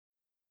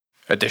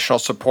Additional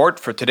support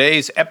for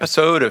today's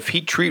episode of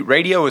Heat Treat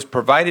Radio is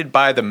provided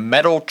by the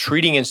Metal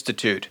Treating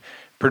Institute,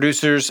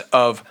 producers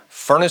of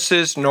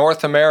Furnaces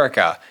North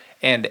America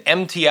and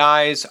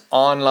MTI's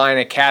online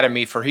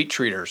academy for heat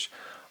treaters.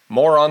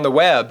 More on the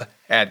web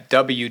at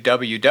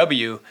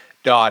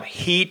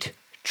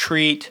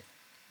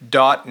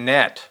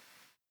www.heattreat.net.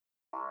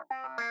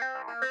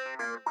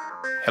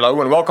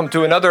 Hello and welcome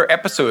to another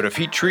episode of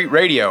Heat Treat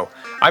Radio.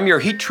 I'm your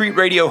Heat Treat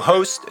Radio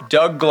host,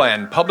 Doug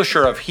Glenn,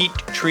 publisher of Heat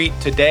Treat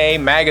Today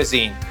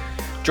magazine.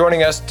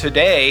 Joining us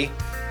today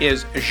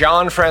is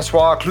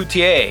Jean-François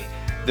Cloutier,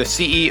 the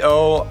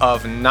CEO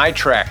of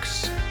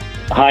Nitrex.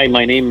 Hi,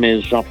 my name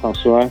is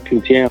Jean-François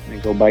Cloutier. I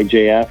go by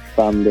JF.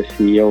 I'm the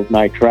CEO of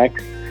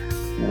Nitrex,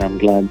 and I'm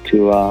glad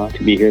to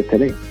be here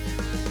today.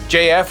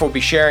 JF will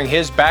be sharing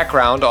his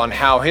background on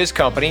how his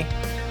company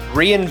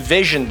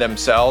re-envisioned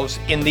themselves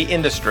in the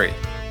industry,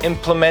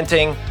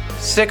 implementing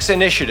 6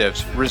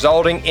 initiatives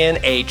resulting in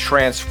a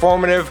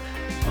transformative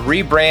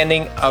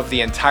rebranding of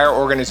the entire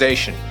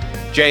organization.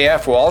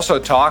 JF will also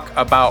talk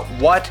about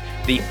what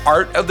the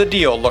art of the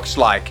deal looks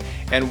like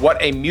and what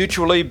a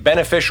mutually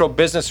beneficial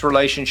business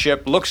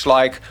relationship looks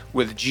like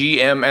with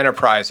GM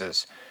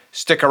Enterprises.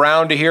 Stick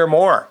around to hear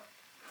more.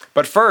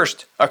 But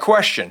first, a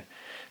question.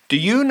 Do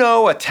you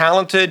know a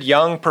talented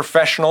young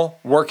professional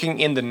working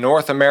in the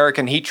North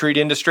American heat treat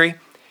industry?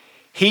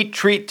 Heat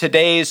Treat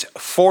Today's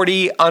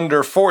 40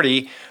 Under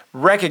 40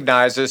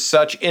 recognizes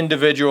such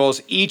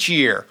individuals each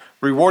year,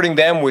 rewarding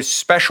them with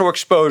special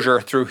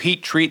exposure through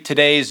Heat Treat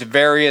Today's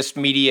various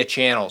media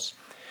channels.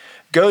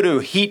 Go to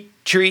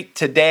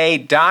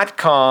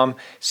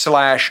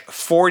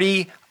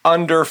heattreattoday.com/40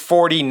 under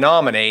 40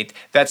 nominate.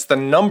 That's the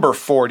number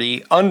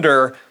 40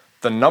 under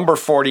the number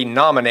 40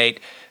 nominate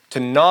to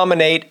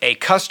nominate a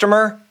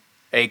customer,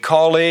 a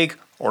colleague,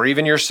 or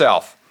even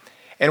yourself.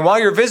 And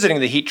while you're visiting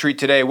the Heat Treat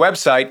Today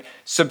website,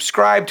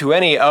 subscribe to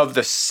any of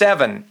the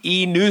 7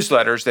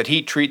 e-newsletters that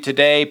Heat Treat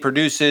Today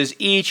produces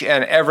each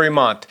and every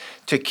month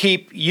to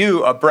keep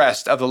you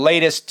abreast of the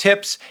latest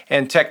tips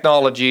and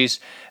technologies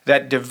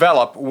that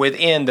develop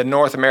within the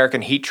North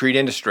American heat treat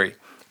industry,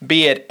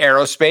 be it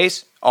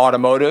aerospace,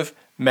 automotive,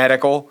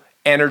 medical,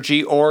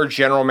 energy, or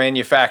general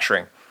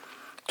manufacturing.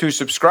 To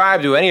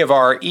subscribe to any of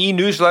our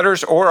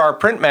e-newsletters or our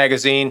print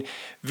magazine,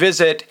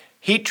 visit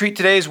Heat Treat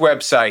Today's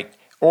website,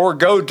 or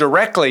go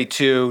directly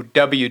to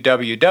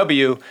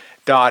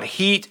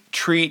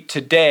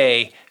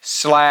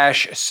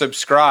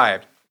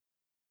www.heattreattoday.com/subscribe.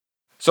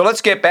 So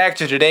let's get back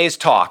to today's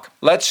talk.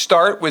 Let's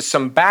start with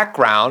some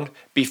background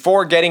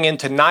before getting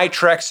into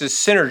Nitrex's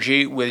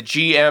synergy with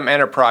GM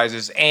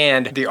Enterprises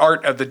and the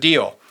art of the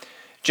deal.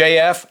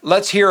 JF,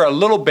 let's hear a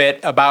little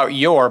bit about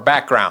your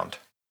background.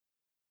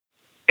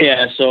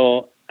 Yeah,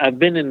 so I've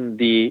been in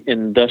the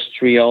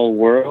industrial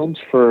world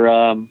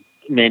for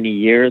many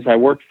years. I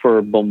worked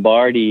for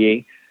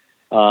Bombardier,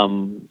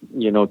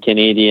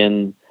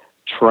 Canadian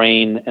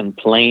train and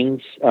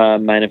planes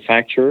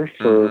manufacturer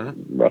for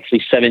roughly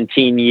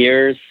 17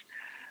 years.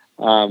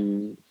 I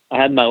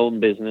had my own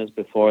business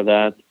before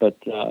that, but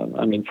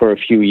for a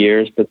few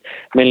years. But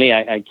mainly,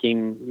 I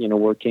came,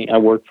 I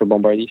worked for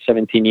Bombardier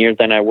 17 years.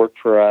 Then I worked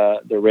for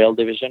the rail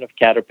division of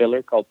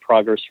Caterpillar called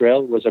Progress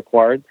Rail. Was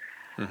acquired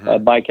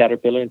by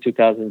Caterpillar in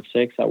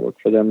 2006. I worked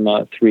for them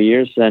 3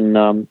 years, and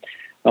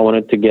I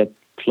wanted to get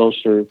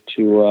closer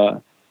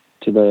to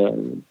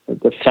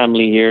the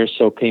family here,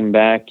 so came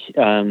back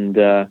and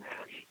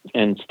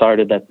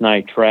started at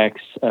Nitrex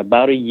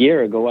about a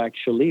year ago.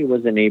 Actually, it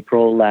was in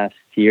April last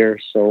year,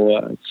 so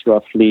it's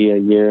roughly a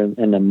year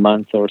and a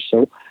month or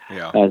so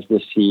as the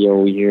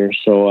CEO here.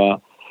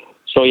 So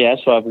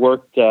I've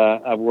worked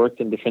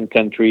in different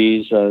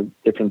countries,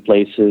 different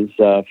places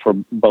for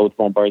both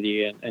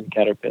Bombardier and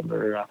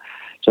Caterpillar.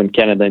 So in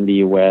Canada, in the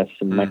U.S.,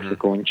 in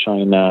Mexico, and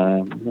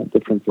China,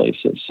 different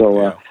places.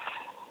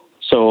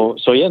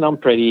 I'm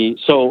pretty.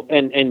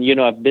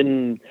 I've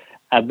been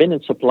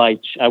in supply.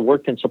 I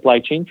worked in supply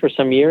chain for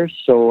some years.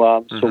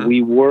 So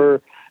we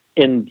were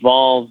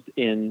involved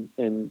in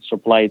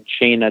supply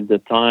chain at the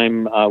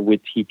time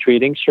with heat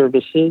treating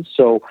services.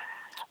 So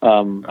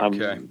I'm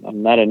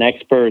not an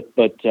expert,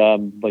 but I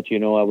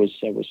was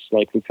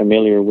slightly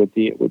familiar with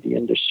the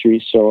industry.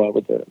 So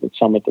with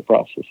some of the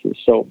processes.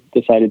 So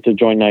decided to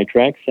join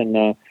Nitrex,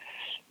 and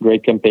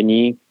great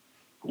company.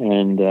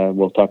 And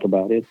we'll talk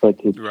about it, but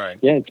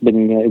it's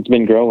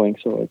been growing,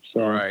 so it's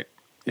right.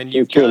 And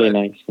it's really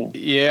nice.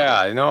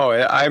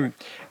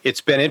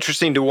 It's been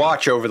interesting to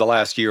watch over the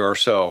last year or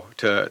so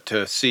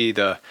to see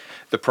the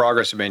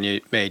progress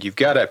made.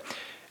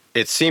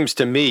 It seems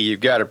to me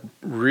you've got a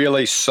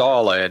really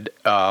solid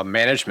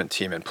management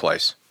team in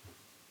place.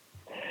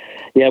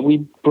 Yeah, we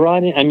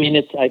brought in. I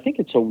think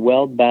it's a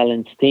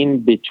well-balanced team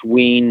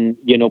between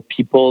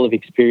people of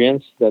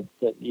experience that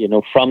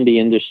from the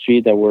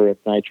industry that were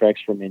at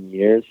Nitrex for many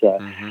years.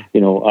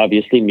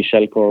 Obviously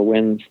Michel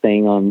Corwin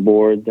staying on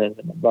board as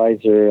an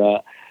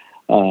advisor.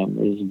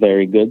 is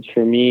very good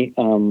for me.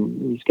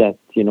 He's got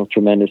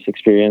tremendous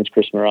experience.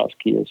 Chris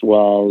Morawski as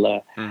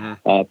well,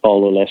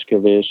 Paulo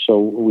Leskovich. So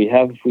we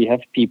have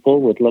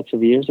people with lots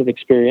of years of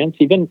experience.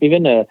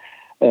 Even a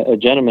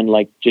gentleman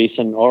like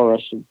Jason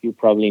Oros, you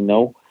probably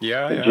know.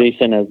 Yeah.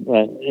 Jason has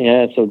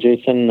So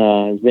Jason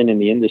has been in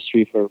the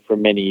industry for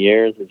many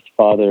years. His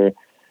father,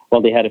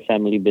 well, they had a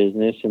family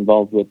business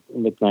involved with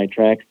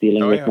Nitrex,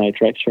 dealing with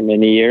Nitrex for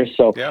many years.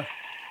 So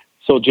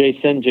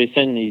Jason,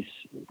 he's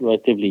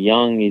relatively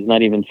young. He's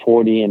not even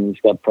 40, and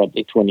he's got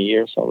probably 20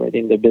 years already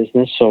in the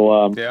business.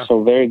 So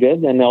very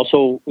good. And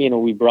also,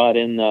 we brought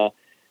in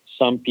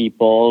some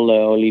people.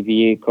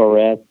 Olivier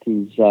Corrette,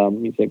 he's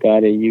a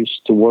guy that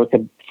used to work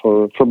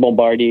for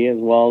Bombardier as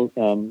well,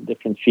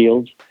 different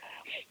fields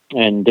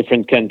and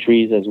different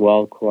countries as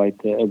well. Quite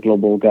a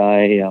global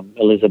guy.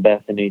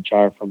 Elizabeth in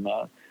HR from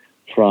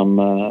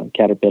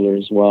Caterpillar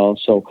as well.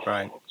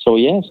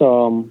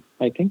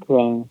 I think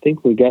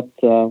we got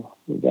a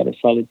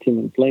solid team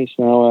in place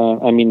now.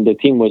 The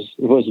team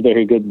was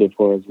very good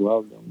before as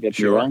well. Don't get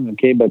me wrong,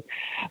 okay? But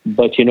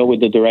with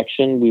the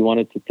direction we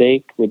wanted to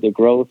take, with the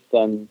growth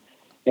and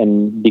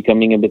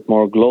becoming a bit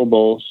more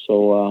global,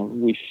 so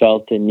we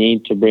felt a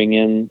need to bring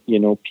in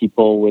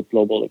people with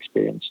global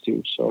experience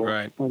too. So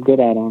good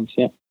add-ons,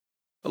 yeah.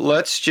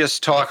 Let's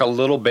just talk a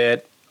little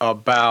bit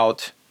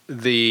about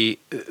the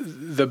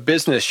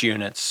business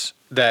units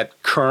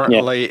that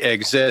currently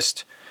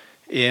exist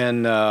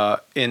in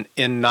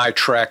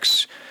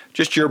Nitrex.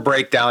 Just your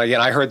breakdown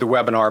again. I heard the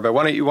webinar, but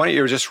why don't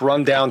you just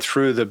run down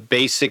through the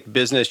basic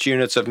business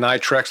units of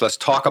Nitrex? Let's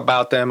talk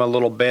about them a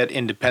little bit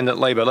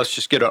independently, but let's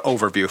just get an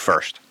overview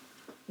first.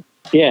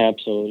 Yeah,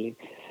 absolutely.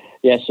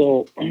 Yeah,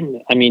 so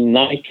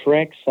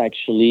Nitrex,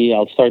 actually,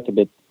 I'll start a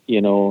bit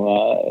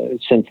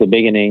since the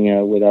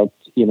beginning without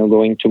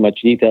going too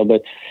much detail,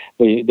 but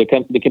the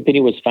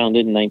company was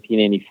founded in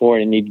 1984,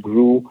 and it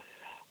grew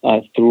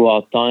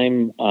throughout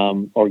time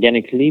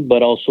organically,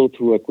 but also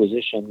through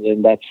acquisitions,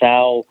 and that's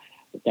how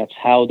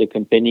the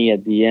company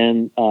at the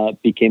end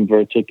became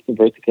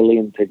vertically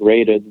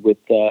integrated with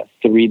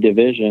 3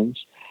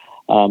 divisions,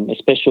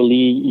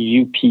 especially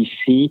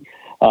UPC,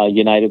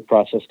 United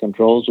Process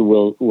Controls,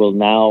 will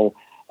now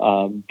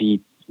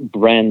be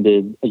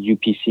branded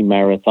UPC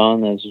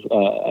Marathon, as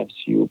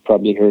you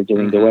probably heard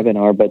during the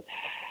webinar. But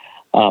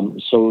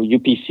so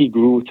UPC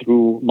grew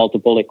through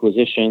multiple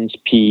acquisitions,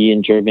 PE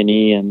in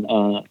Germany,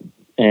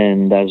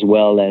 and as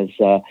well as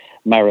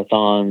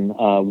Marathon,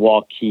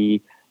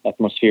 Walkie,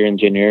 Atmosphere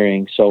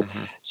Engineering. So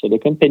the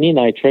company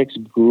Nitrex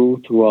grew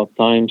throughout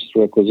times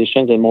through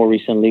acquisitions, and more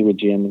recently with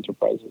GM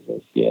Enterprises,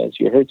 as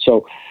you heard.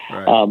 So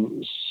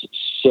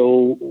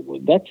so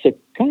that's a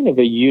kind of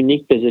a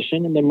unique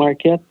position in the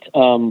market.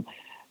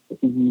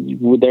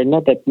 There are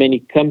not that many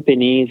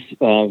companies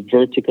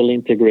vertically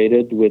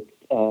integrated with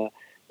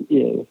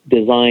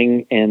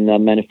design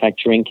and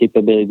manufacturing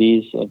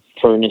capabilities of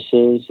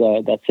furnaces.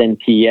 That's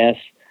NTS,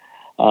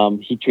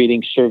 heat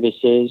treating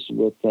services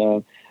with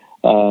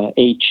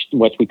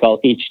what we call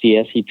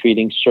HTS, heat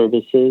treating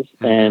services,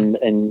 and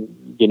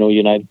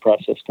United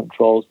Process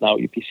Controls, now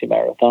UPC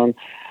Marathon,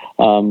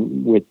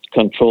 with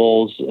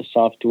controls,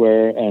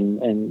 software,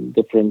 and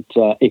different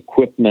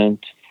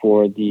equipment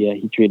for the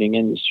heat treating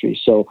industry.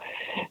 So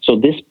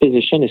this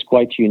position is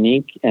quite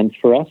unique, and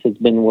for us, it's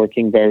been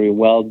working very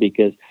well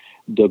because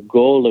the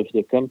goal of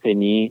the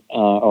company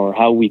or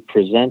how we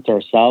present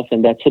ourselves,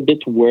 and that's a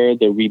bit where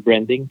the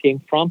rebranding came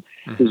from,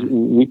 is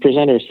we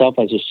present ourselves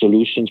as a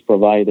solutions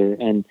provider,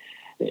 and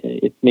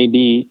it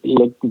may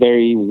look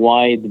very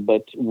wide,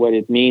 but what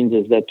it means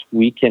is that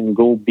we can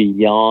go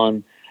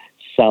beyond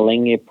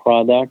selling a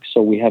product.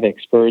 So we have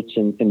experts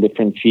in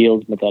different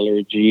fields,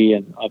 metallurgy,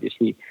 and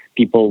obviously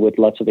people with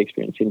lots of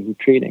experience in heat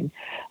treating.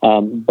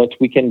 But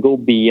we can go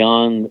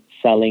beyond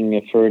selling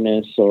a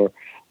furnace, or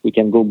we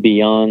can go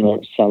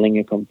beyond selling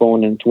a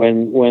component.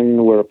 When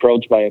we're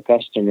approached by a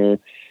customer,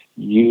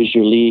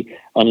 usually,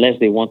 unless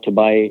they want to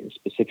buy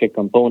specific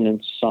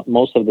components,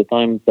 most of the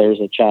time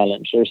there's a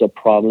challenge. There's a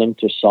problem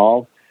to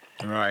solve.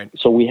 Right.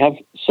 So we have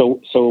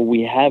to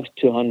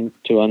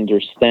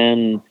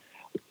understand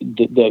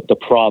the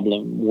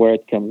problem, where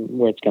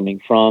it's coming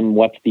from,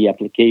 what's the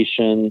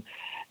application,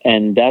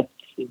 and that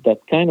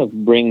kind of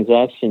brings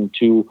us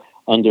into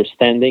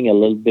understanding a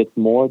little bit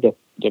more the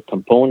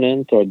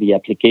component or the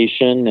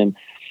application,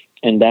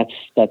 and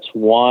that's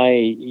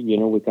why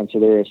we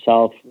consider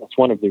ourselves. That's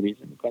one of the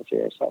reasons we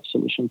consider ourselves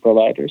solution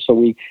providers. So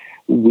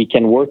we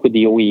can work with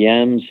the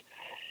OEMs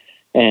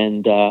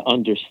and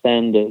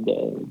understand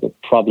the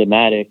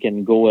problematic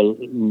and go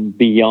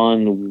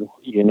beyond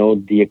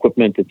the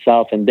equipment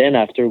itself, and then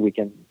after we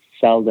can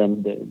sell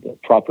them the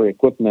proper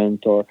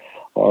equipment or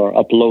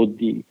upload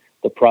the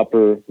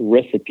proper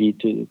recipe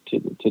to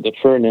the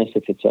furnace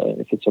if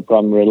it's a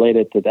problem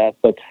related to that.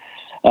 But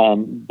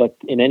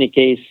in any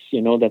case,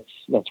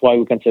 that's why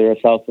we consider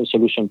ourselves a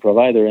solution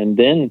provider. And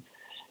then,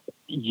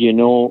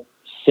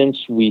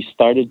 since we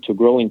started to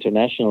grow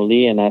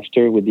internationally, and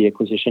after with the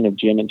acquisition of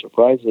GM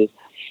Enterprises,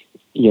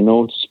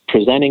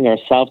 presenting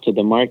ourselves to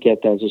the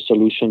market as a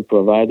solution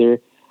provider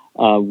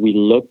We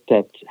looked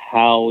at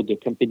how the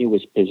company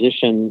was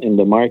positioned in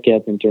the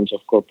market in terms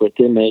of corporate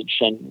image,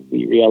 and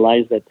we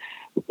realized that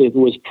it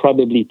was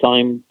probably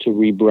time to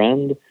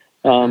rebrand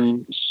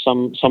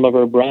some of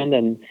our brand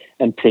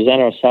and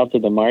present ourselves to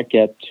the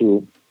market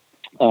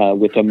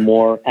with a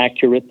more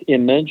accurate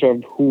image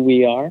of who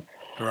we are.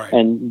 Right.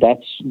 And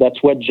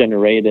that's what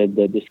generated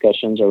the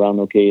discussions around,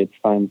 okay,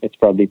 it's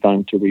probably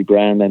time to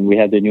rebrand. And we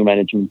had the new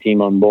management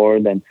team on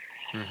board, and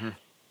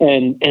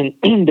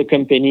the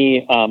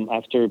company,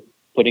 after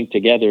putting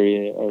together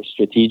a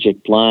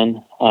strategic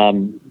plan,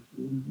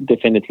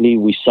 definitely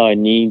we saw a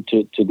need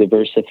to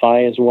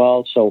diversify as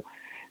well. So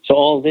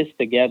all this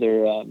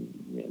together,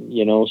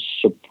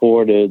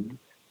 supported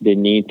the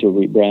need to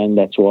rebrand.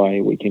 That's why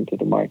we came to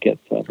the market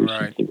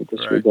recently with this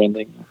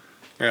rebranding.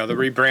 Yeah, the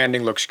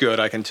rebranding looks good.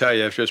 I can tell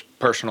you, it's just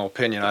personal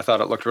opinion. I thought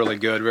it looked really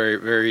good, very,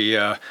 very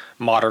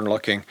modern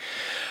looking.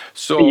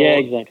 So yeah,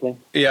 exactly.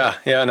 Yeah,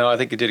 no, I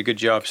think you did a good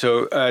job.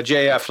 So,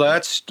 JF,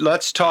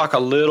 let's talk a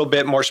little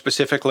bit more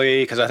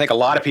specifically, because I think a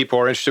lot of people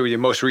are interested with your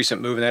most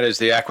recent move, and that is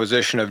the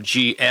acquisition of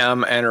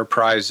GM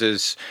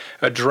Enterprises.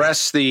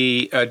 Address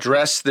the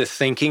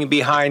thinking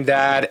behind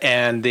that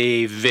and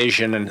the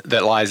vision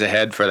that lies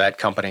ahead for that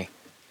company.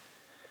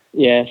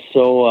 Yeah,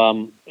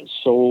 so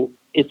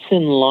it's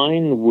in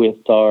line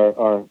with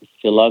our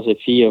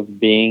philosophy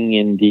of being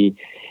in the,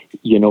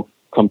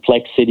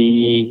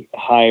 complexity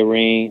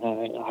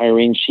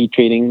high-range sheet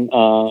trading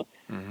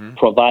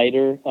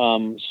provider.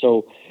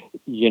 So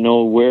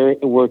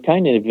we're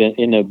kind of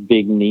in a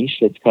big niche.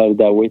 Let's call it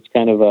that way. It's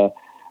kind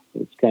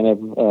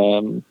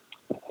of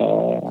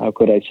how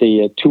could I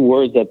say, two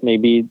words that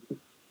maybe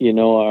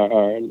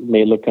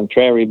may look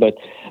contrary, but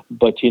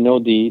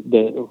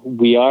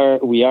we are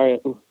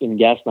in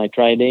gas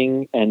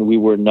nitriding, and we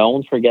were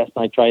known for gas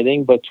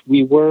nitriding, but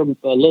we were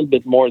a little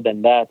bit more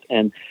than that,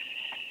 and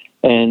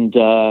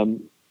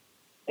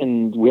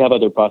we have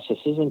other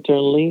processes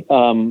internally.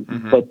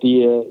 But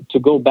to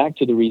go back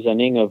to the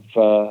reasoning of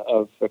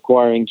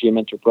acquiring GM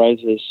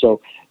Enterprises,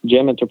 so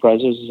GM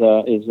Enterprises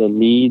is a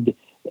lead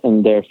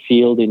in their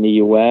field in the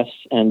U.S.,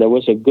 and there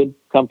was a good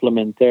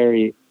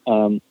complementary.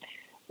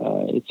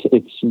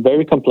 It's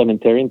very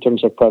complementary in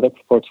terms of product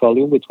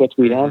portfolio with what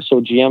we have.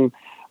 So GM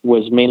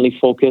was mainly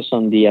focused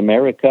on the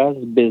Americas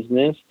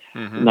business.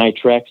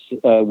 Nitrex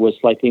was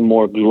slightly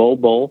more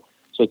global.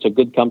 So it's a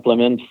good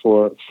complement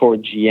for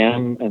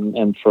GM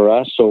and for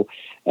us. So,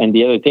 and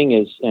the other thing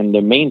is, and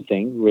the main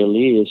thing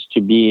really is to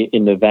be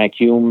in the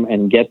vacuum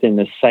and get in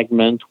a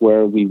segment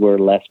where we were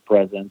less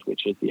present,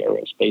 which is the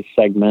aerospace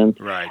segment,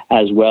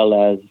 as well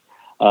as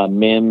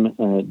MIM,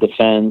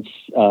 defense,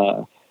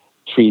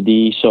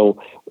 3D,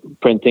 so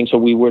printing. So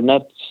we were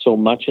not so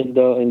much in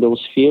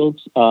those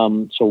fields.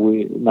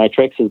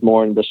 Nitrex is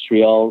more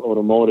industrial,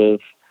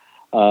 automotive,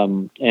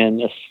 and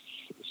a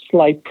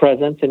slight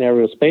presence in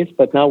aerospace.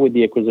 But now with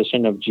the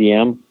acquisition of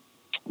GM,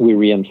 we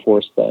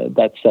reinforced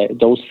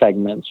those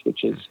segments,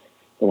 which is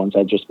the ones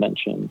I just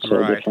mentioned. So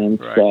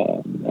defense,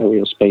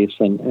 aerospace,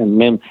 and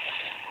MIM.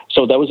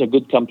 So that was a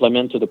good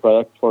complement to the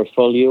product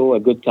portfolio, a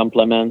good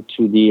complement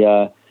to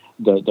the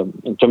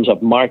in terms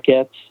of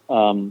markets.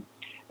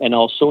 And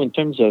also in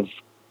terms of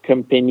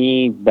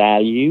company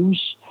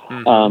values,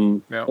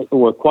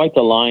 we're quite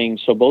aligned.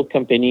 So both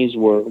companies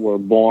were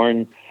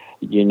born,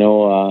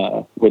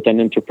 with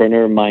an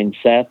entrepreneur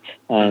mindset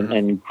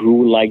and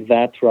grew like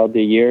that throughout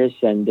the years.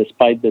 And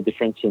despite the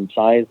difference in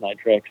size,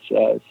 Nitrex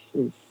is,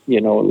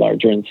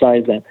 larger in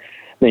size than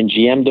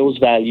GM. Those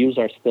values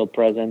are still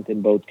present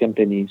in both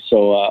companies.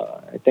 So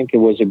I think it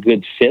was a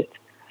good fit,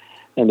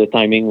 and the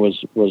timing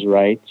was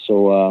right.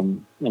 So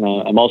I'm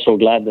also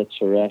glad that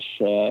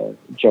Suresh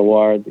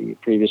Jawar, the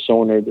previous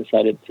owner,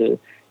 decided to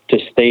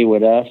stay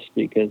with us,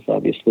 because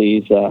obviously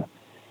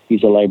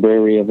he's a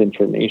library of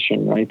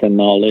information, right, and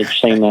knowledge,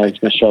 same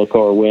as Michelle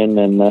Corwin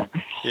and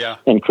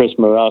Chris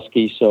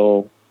Murawski.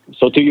 So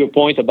to your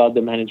point about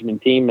the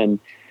management team and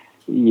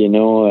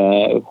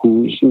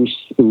who's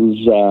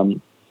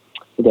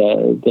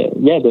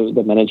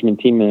the management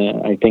team,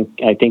 I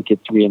think it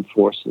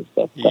reinforces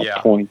that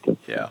point.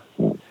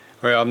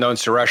 Well, I've known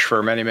Suresh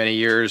for many, many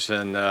years,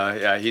 and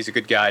he's a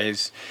good guy.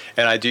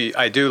 And I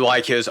do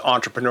like his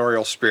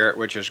entrepreneurial spirit,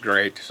 which is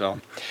great.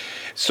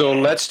 So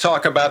let's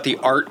talk about the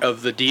art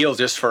of the deal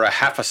just for a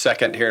half a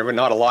second here. We're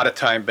not a lot of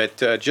time, but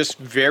just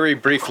very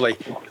briefly,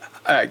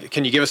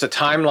 can you give us a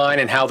timeline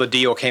and how the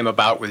deal came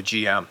about with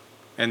GM?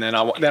 And then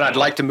I'd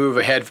like to move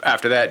ahead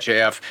after that,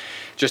 JF,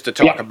 just to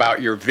talk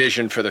about your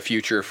vision for the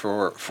future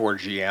for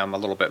GM a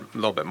little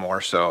bit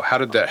more. So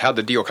how'd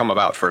the deal come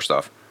about, first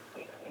off?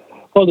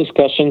 Well,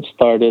 discussion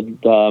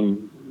started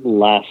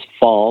last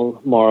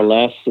fall, more or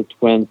less. It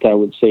went, I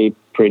would say,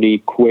 pretty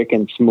quick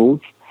and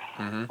smooth.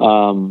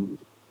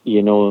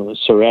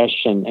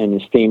 Suresh and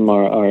his team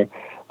are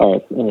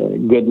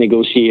good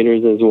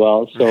negotiators as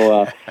well.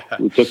 So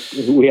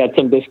we had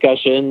some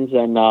discussions,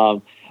 and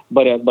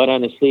but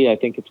honestly, I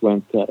think it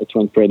went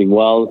pretty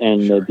well,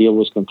 and the deal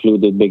was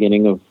concluded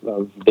beginning of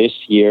this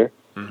year.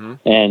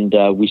 And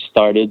we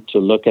started to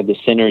look at the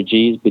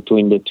synergies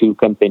between the two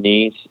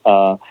companies.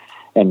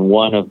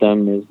 one of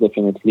them is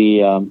definitely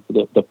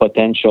the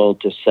potential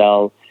to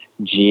sell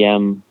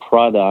GM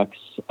products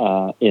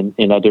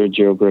in other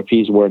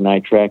geographies where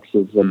Nitrex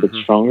is a bit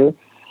stronger.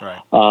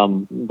 Right.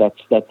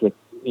 That's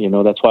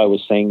why I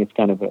was saying it's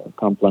kind of a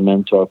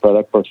complement to our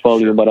product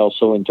portfolio, but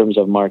also in terms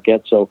of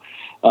market. So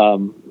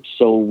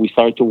we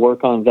started to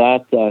work on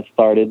that.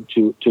 Started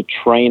to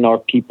train our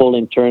people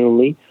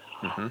internally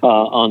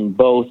on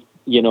both.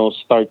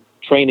 Start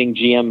training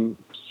GM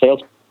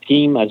sales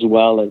team as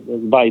well as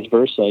vice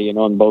versa.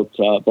 On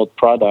both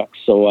products.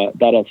 So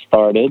that has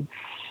started.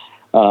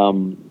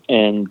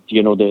 And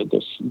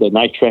the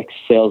Nitrex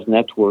sales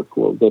network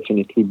will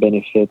definitely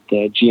benefit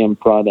GM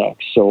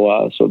products.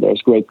 So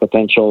there's great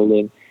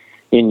potential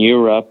in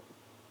Europe,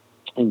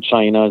 in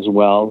China as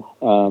well.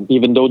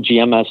 Even though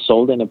GM has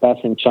sold in the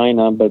past in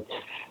China, but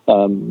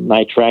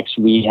Nitrex,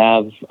 we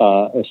have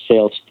a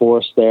sales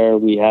force there.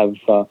 We have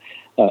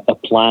a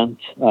plant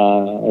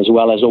as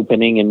well as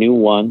opening a new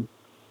one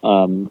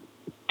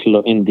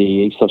in the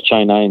east of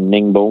China, in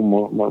Ningbo,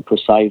 more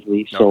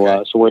precisely.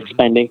 So we're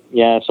expanding.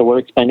 Yeah, so we're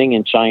expanding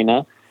in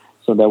China.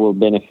 So that will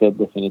benefit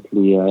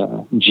definitely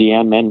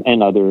GM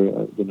and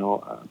other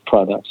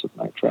products of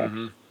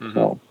Nitrex.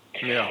 So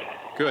yeah,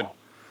 good.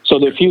 So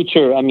the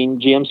future,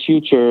 GM's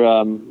future.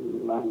 I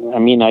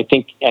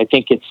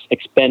think it's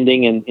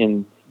expanding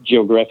in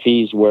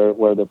geographies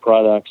where the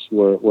products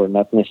were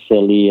not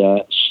necessarily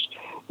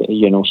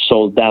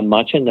sold that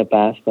much in the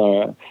past.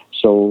 So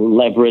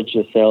leverage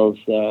the sales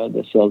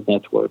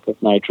network of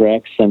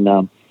Nitrex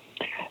and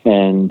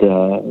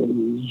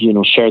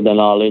share the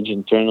knowledge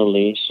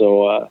internally.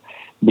 So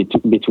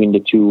between the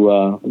two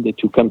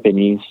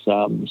companies,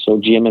 so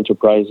GM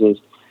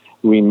Enterprises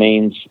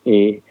remains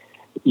an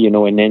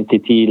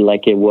entity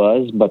like it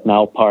was, but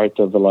now part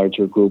of a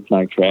larger group,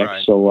 Nitrex.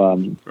 Right. So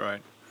right.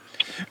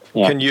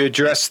 Yeah. Can you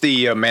address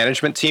the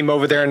management team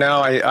over there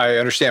now? I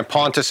understand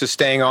Pontus is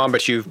staying on,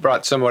 but you've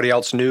brought somebody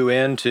else new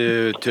in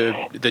to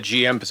the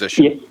GM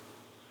position.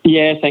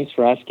 Yeah, thanks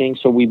for asking.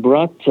 So we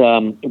brought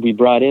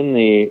in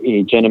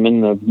a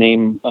gentleman of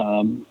name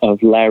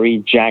of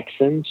Larry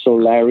Jackson. So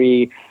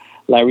Larry's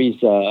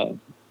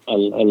a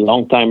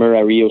long-timer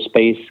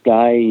aerospace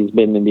guy. He's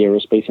been in the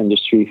aerospace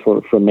industry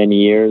for many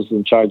years,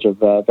 in charge of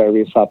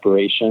various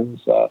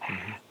operations.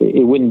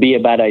 It wouldn't be a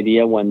bad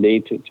idea one day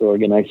to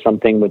organize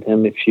something with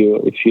him if you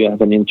have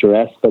an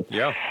interest. But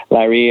yeah.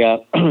 Larry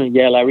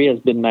has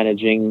been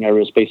managing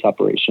aerospace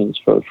operations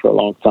for a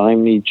long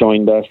time. He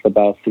joined us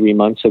about 3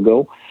 months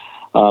ago.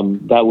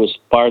 That was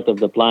part of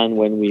the plan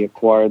when we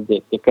acquired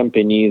the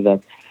company,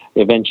 that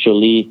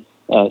eventually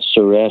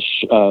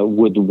Suresh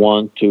would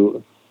want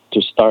to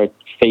start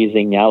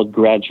phasing out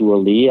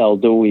gradually.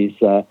 Although he's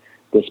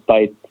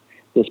despite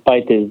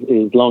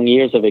his long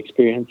years of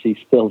experience, he's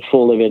still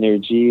full of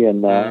energy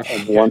and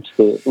wants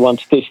to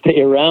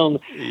stay around.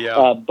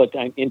 Yeah. But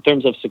in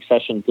terms of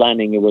succession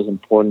planning, it was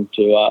important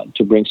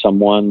to bring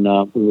someone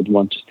who would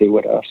want to stay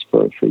with us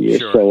for years.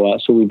 Sure.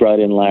 So we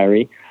brought in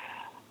Larry,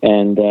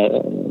 and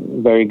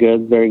very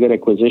good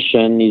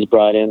acquisition. He's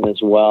brought in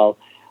as well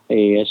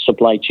a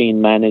supply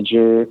chain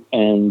manager,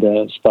 and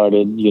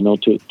started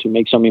to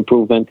make some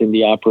improvement in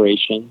the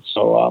operation.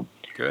 So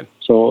good.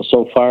 So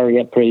far,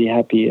 yeah, pretty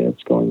happy.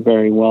 It's going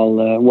very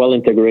well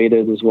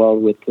integrated as well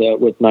with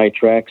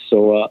Nitrex.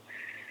 So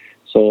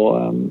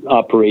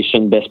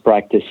operation best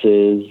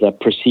practices,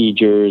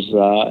 procedures,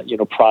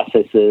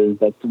 processes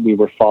that we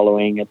were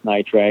following at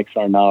Nitrex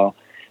are now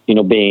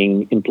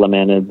being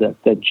implemented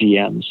at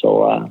GM.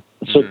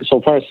 So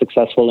far, a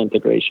successful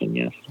integration.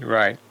 Yes.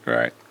 Right.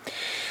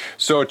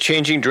 So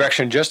changing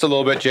direction just a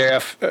little bit,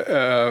 JF,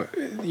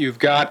 you've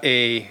got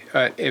a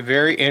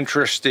very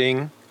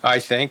interesting, I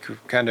think,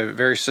 kind of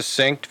very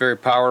succinct, very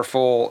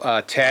powerful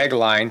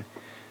tagline,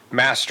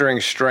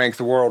 Mastering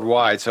Strength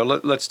Worldwide. So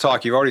let's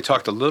talk. You've already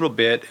talked a little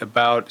bit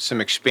about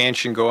some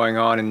expansion going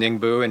on in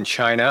Ningbo in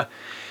China.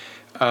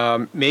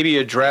 Maybe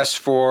address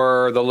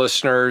for the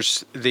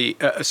listeners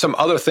some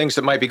other things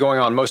that might be going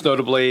on, most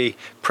notably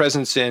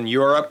presence in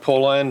Europe,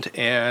 Poland,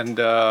 and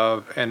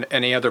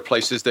any other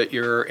places that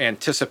you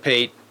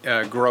anticipate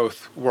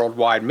growth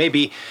worldwide.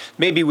 Maybe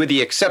with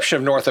the exception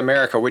of North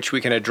America, which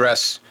we can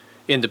address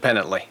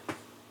independently.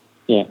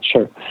 Yeah,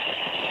 sure.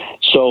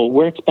 So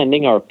we're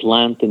expanding our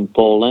plant in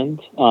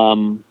Poland.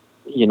 Starting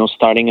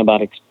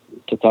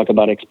to talk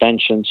about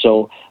expansion.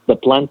 So the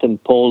plant in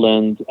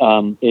Poland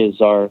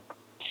is our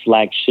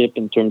flagship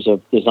in terms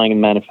of design and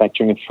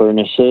manufacturing of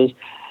furnaces.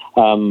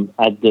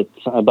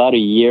 About a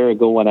year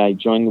ago when I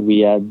joined, we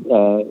had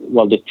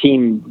the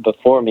team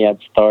before me had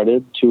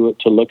started to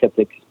look at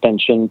the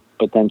expansion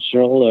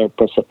potential or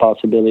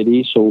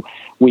possibility. So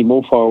we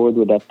move forward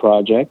with that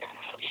project.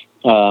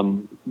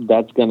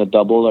 That's going to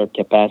double our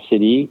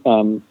capacity.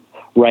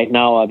 Right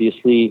now,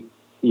 obviously,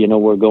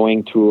 we're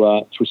going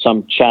through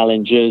some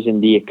challenges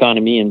in the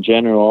economy in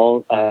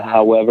general.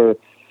 However,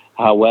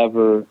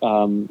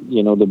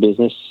 the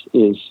business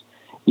is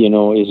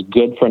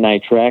good for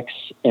Nitrex,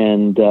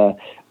 and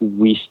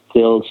we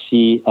still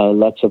see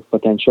lots of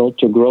potential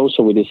to grow.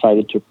 So we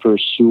decided to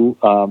pursue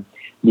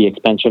the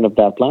expansion of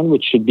that plant,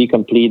 which should be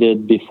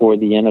completed before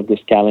the end of this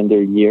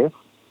calendar year.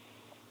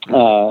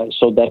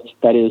 So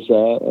that is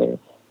a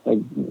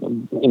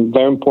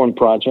very important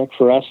project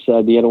for us.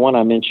 The other one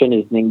I mentioned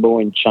is Ningbo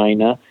in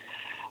China.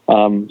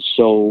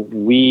 So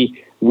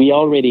we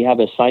already have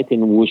a site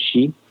in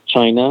Wuxi,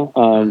 China,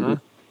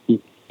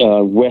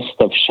 west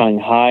of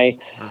Shanghai,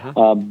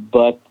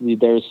 but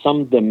there's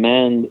some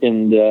demand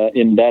in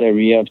that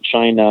area of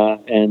China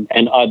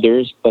and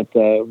others. But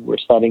we're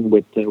starting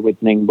with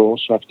Ningbo.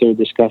 So after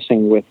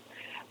discussing with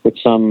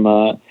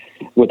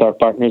our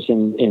partners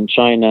in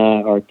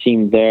China, our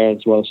team there,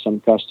 as well as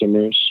some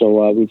customers,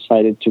 so we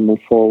decided to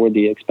move forward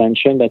the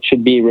expansion. That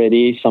should be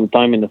ready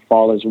sometime in the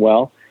fall as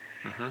well.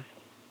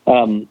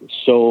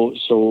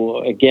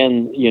 So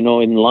again,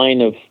 in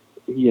line of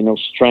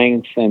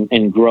strength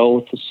and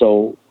growth.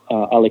 So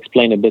I'll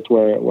explain a bit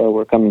where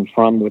we're coming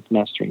from with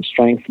Mastering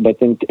Strength. But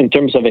in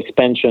terms of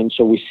expansion,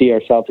 so we see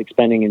ourselves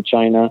expanding in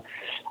China.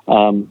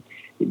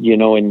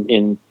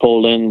 In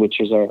Poland, which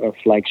is our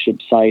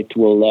flagship site,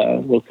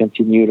 will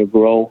continue to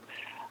grow.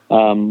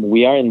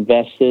 We are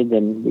invested,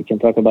 and we can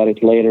talk about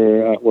it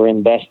later. We're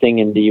investing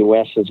in the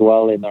U.S. as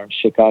well in our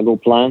Chicago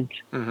plant,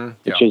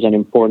 which is an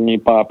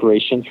important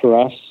operation for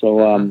us.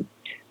 So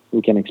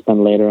we can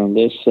expand later on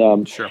this.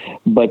 Sure.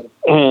 But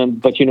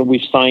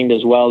we've signed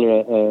as well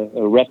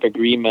a rep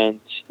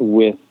agreement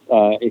with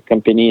a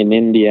company in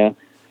India,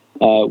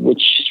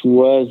 which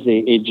was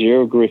a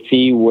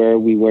geography where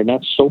we were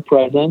not so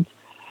present.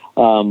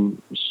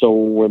 So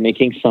we're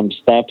making some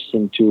steps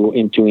into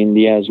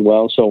India as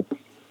well. So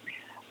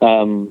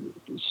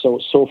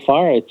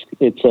far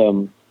it's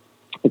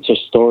a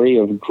story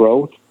of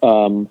growth.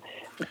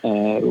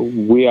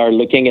 We are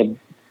looking at,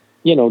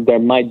 there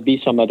might be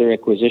some other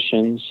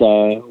acquisitions.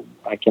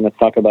 I cannot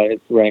talk about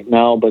it right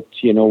now, but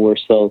we're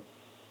still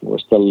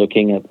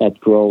looking at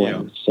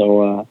growing. Yeah.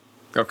 So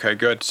okay,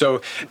 good.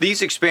 So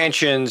these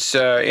expansions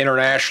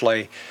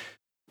internationally,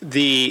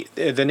 the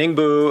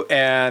Ningbo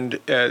and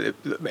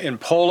in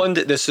Poland,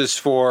 is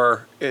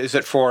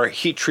it for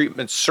heat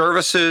treatment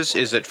services?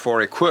 Is it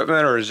for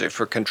equipment, or is it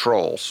for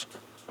controls?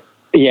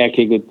 Yeah,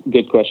 okay,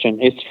 good question.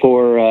 It's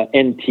for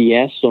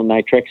NTS, so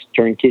Nitrex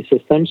turnkey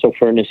systems, so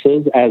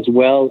furnaces, as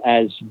well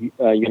as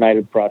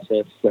United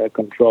Process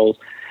controls.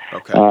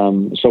 Okay.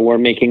 So we're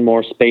making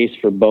more space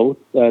for both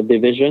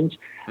divisions.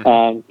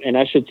 And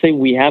I should say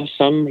we have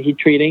some heat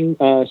treating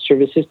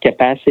services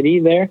capacity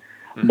there,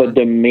 but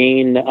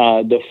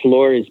the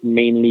floor is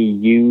mainly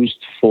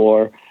used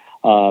for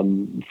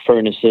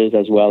furnaces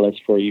as well as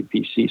for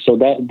UPC. So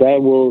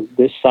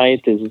this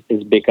site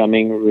is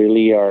becoming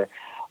really our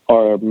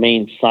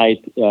main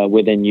site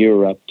within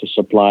Europe to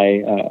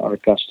supply our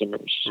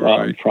customers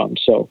from.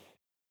 So.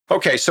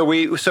 Okay, so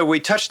we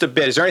touched a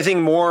bit. Is there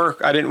anything more?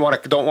 I don't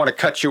want to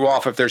cut you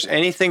off. If there's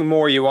anything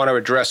more you want to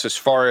address as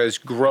far as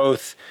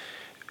growth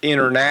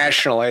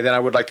internationally, then I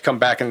would like to come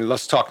back and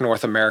let's talk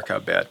North America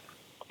a bit.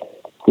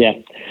 Yeah.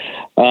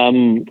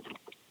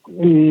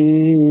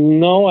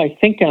 No, I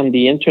think on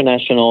the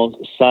international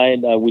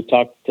side, we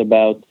talked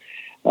about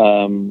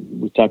a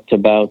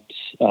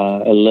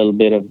little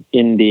bit of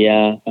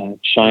India,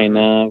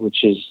 China,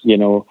 which is,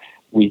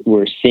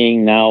 we're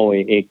seeing now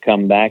a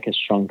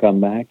strong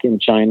comeback in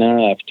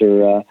China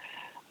after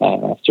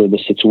the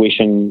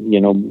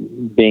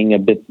situation, being a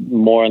bit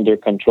more under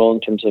control in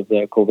terms of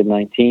the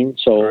COVID-19.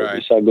 So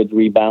we saw a good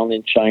rebound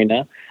in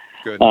China.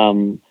 Good.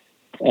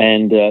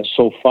 And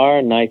so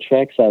far,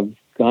 Nitrex have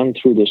gone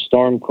through the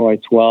storm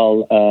quite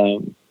well.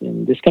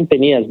 And this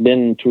company has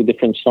been through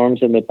different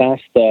storms in the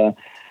past,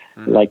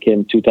 like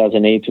in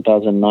 2008,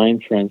 2009,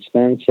 for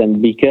instance.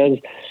 And because,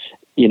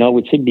 I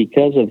would say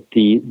because of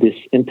this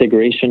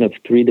integration of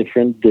three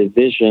different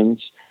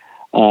divisions,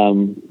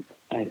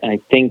 I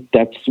think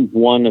that's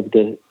one of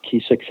the key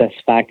success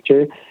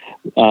factor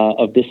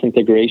of this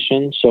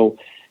integration. So,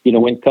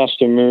 when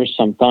customers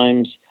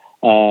sometimes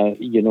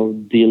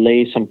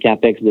delay some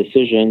CapEx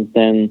decisions,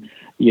 then,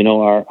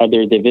 our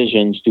other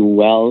divisions do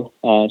well,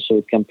 so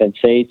it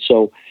compensates.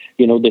 So,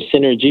 the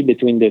synergy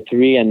between the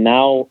three, and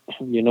now,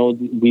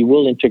 we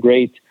will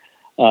integrate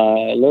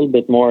a little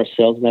bit more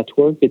sales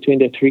network between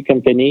the three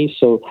companies.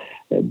 So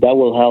that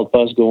will help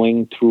us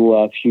going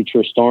through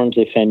future storms,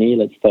 if any.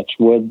 Let's touch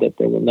wood that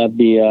there will not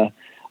be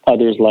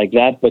others like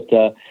that.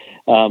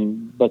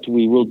 But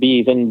we will be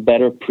even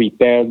better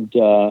prepared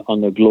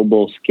on a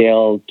global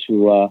scale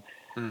to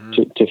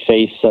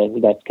face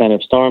that kind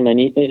of storm. And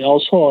it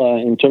also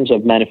in terms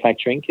of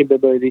manufacturing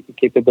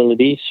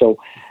capability. So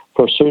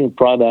for certain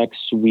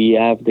products, we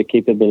have the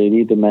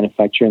capability to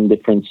manufacture in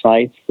different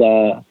sites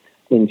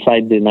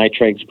inside the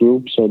Nitrex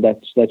group. So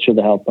that should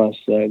help us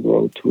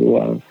go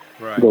through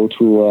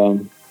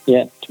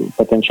to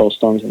potential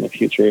storms in the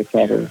future if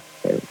ever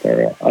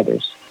there are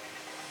others.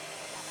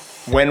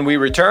 When we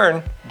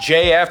return,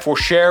 JF will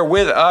share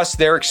with us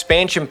their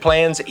expansion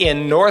plans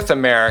in North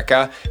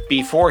America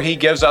before he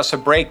gives us a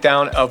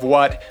breakdown of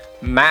what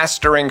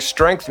mastering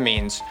strength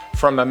means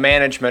from a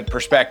management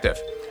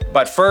perspective.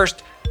 But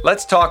first,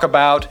 let's talk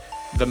about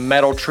the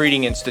Metal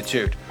Treating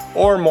Institute,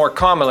 or more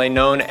commonly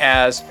known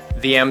as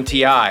the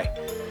MTI.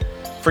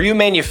 For you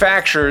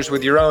manufacturers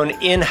with your own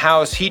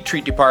in-house heat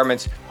treat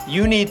departments,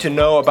 you need to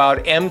know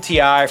about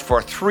MTI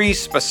for 3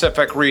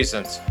 specific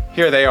reasons.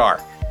 Here they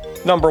are.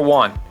 Number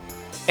 1,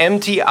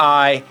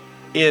 MTI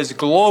is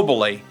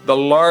globally the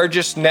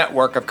largest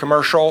network of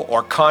commercial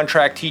or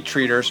contract heat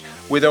treaters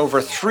with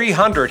over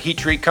 300 heat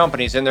treat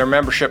companies in their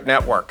membership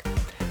network.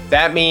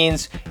 That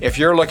means if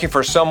you're looking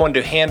for someone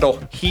to handle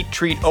heat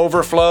treat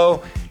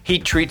overflow,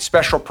 heat treat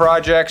special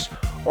projects,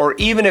 or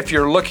even if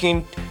you're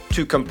looking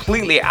to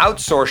completely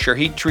outsource your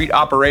heat treat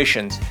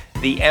operations,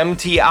 the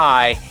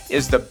MTI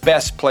is the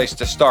best place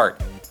to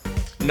start.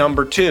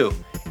 Number 2,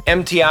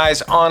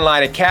 MTI's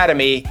online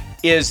academy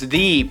is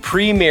the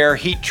premier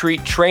heat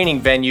treat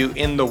training venue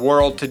in the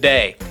world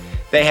today.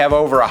 They have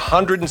over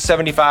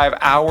 175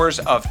 hours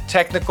of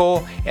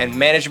technical and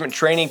management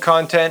training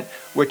content,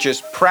 which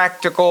is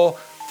practical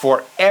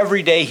for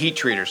everyday heat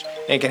treaters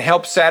and can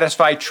help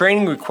satisfy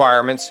training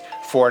requirements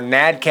for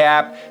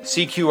NADCAP,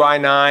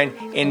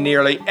 CQI-9, and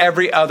nearly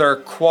every other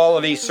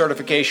quality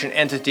certification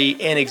entity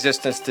in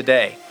existence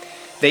today.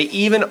 They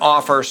even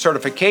offer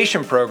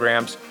certification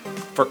programs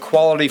for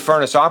quality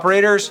furnace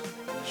operators,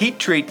 heat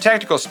treat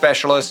technical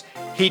specialists,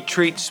 heat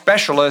treat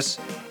specialists,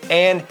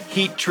 and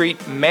heat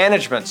treat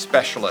management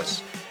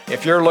specialists.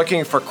 If you're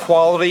looking for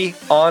quality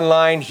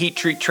online heat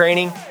treat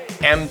training,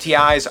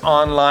 MTI's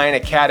online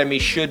academy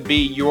should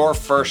be your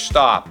first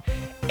stop.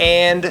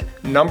 And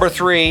number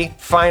 3,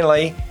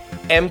 finally,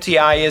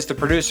 MTI is the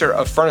producer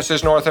of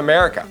Furnaces North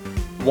America,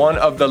 one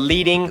of the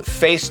leading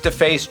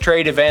face-to-face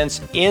trade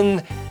events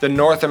in the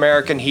North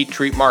American heat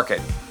treat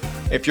market.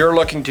 If you're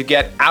looking to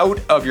get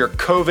out of your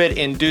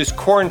COVID-induced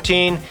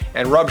quarantine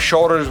and rub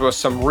shoulders with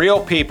some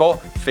real people,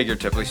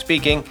 figuratively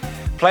speaking,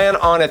 plan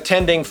on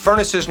attending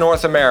Furnaces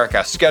North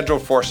America,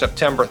 scheduled for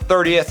September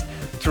 30th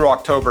through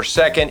October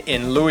 2nd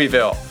in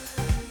Louisville.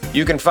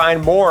 You can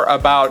find more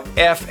about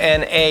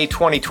FNA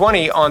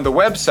 2020 on the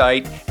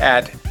website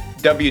at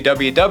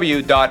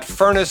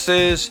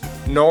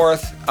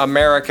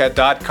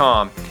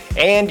www.furnacesnorthamerica.com.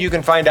 And you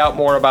can find out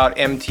more about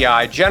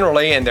MTI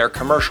generally and their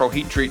commercial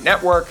heat treat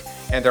network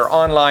and their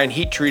online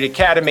heat treat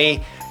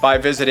academy by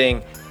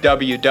visiting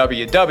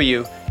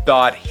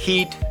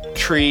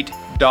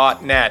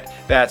www.heattreat.net.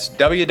 That's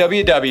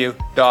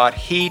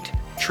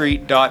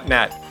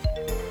www.heattreat.net.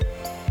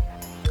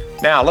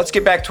 Now, let's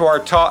get back to our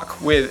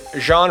talk with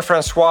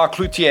Jean-Francois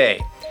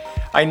Cloutier.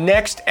 I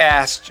next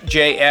asked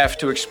JF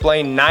to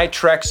explain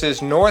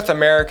Nitrex's North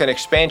American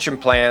expansion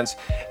plans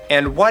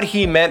and what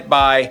he meant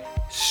by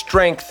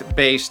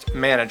strength-based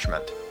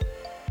management.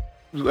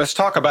 Let's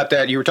talk about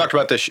that. You were talking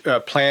about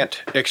the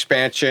plant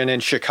expansion in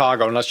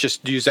Chicago, and let's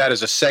just use that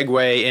as a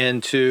segue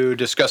into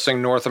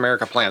discussing North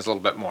America plans a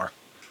little bit more.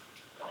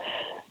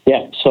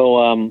 Yeah, so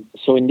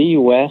in the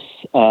U.S.,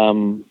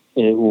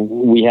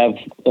 we have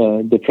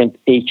different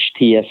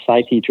HTS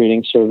site, heat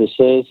treating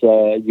services.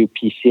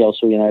 UPC,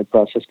 also United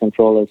Process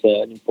Control, is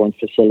an important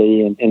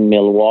facility in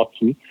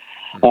Milwaukee.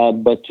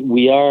 But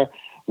we are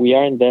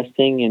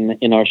investing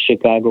in our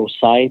Chicago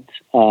site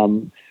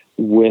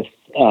with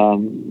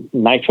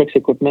Nitrex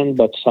equipment,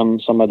 but some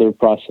other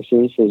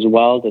processes as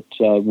well that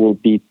we'll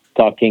be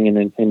talking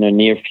in the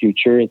near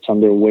future. It's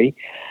underway.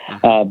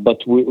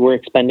 But we're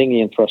expanding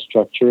the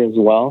infrastructure as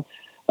well.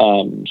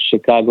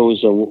 Chicago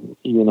is a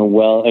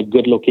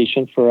good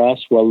location for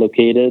us, well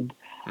located,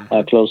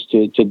 close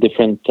to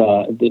different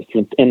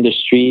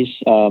industries.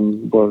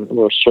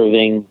 We're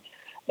serving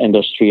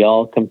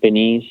industrial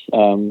companies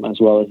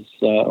as well as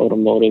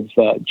automotive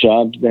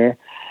jobs there.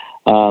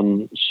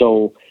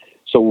 So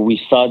we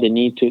saw the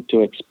need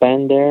to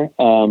expand there.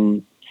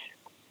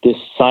 This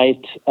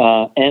site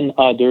and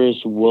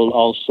others will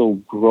also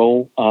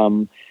grow.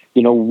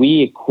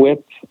 We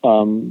equip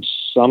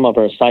some of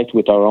our sites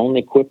with our own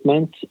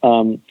equipment,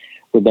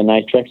 with the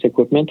Nitrex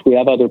equipment. We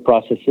have other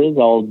processes,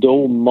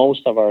 although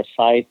most of our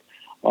sites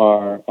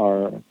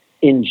are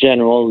in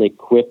general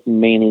equipped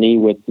mainly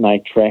with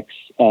Nitrex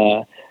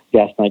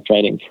gas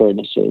nitriding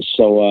furnaces.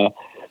 So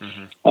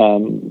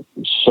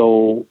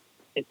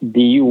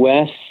the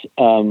U.S.,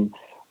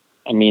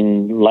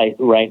 like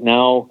right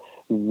now,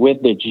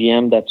 with the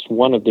GM, that's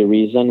one of the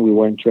reasons we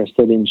were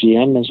interested in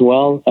GM as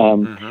well.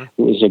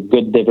 It was a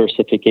good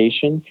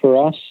diversification for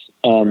us.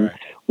 Right.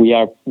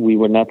 We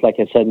were not, like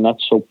I said,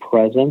 not so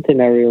present in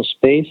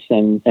aerospace,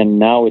 and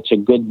now it's a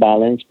good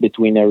balance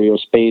between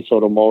aerospace,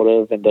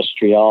 automotive,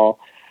 industrial,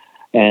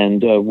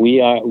 and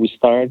we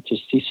started to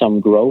see some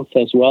growth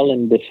as well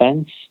in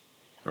defense.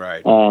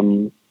 Right.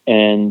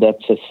 And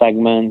that's a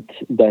segment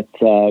that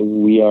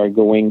we are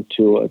going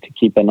to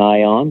keep an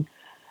eye on.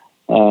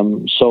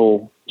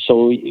 So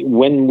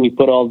when we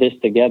put all this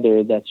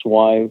together, that's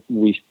why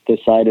we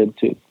decided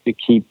to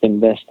keep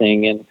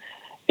investing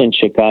in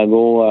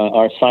Chicago.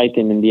 Our site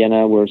in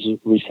Indiana was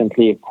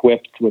recently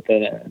equipped with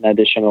an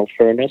additional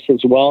furnace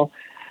as well.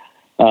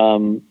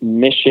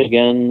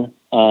 Michigan,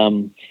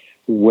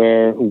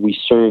 where we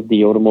serve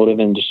the automotive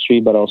industry,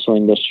 but also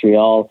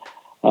industrial,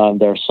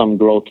 there's some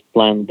growth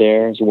planned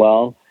there as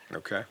well.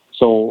 Okay.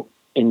 So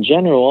in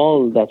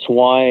general, that's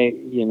why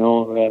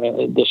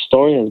the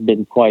story has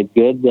been quite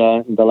good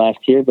in the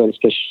last year, but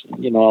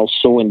especially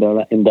also in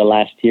the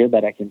last year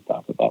that I can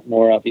talk about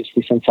more,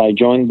 obviously, since I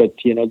joined. But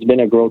it's been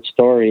a growth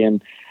story,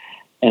 and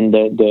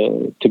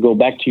the to go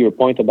back to your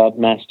point about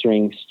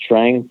mastering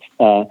strength,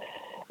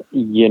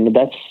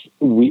 that's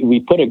we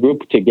put a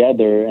group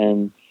together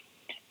and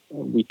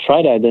we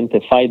try to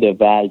identify the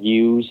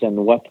values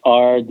and what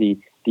are the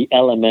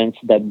elements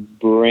that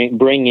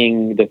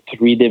bringing the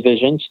three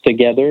divisions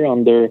together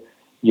under,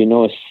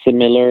 a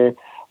similar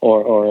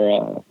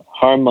or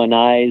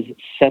harmonized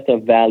set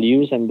of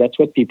values, and that's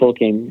what people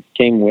came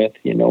with.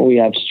 We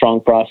have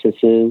strong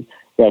processes,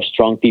 we have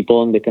strong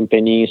people in the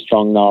company,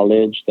 strong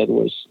knowledge that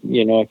was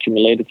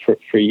accumulated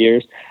for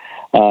years,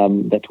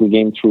 that we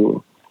gained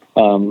through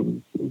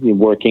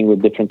working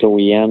with different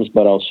OEMs,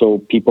 but also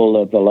people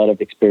have a lot of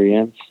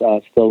experience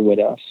still with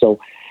us.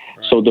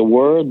 So the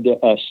word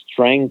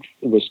strength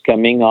was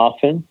coming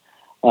often.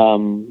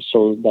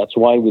 So that's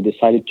why we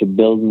decided to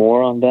build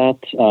more on that.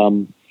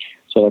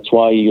 So that's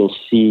why you'll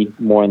see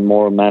more and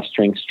more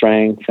mastering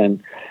strength,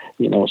 and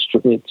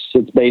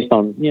it's based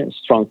on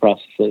strong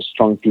processes,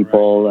 strong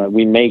people. Right.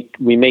 We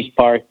make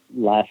part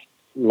last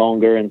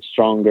longer and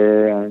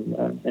stronger,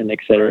 and et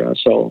cetera. Right.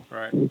 So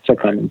right. It's a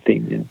common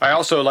theme. Yeah. I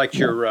also liked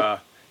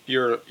your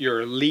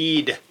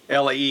LEAD,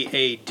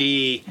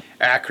 LEAD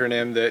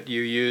acronym that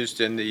you used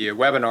in the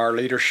webinar: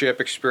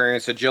 leadership,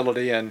 experience,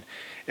 agility, and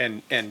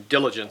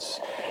diligence.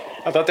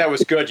 I thought that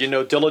was good.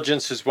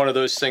 Diligence is one of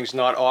those things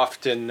not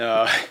often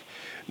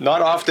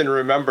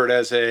remembered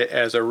as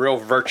a real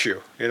virtue.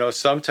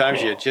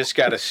 Sometimes you just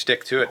got to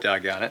stick to it.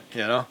 Doggone it.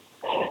 Yeah.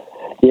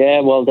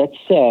 Well, that's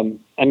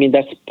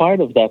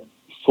part of that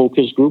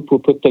focus group we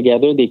put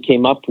together. They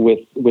came up with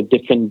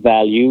different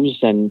values,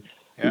 and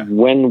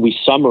when we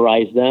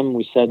summarized them,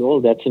 we said,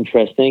 "Oh, that's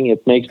interesting.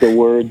 It makes the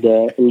word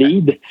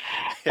lead."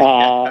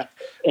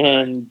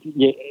 And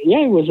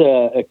it was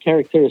a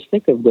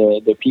characteristic of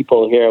the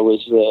people here. I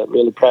was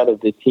really proud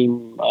of the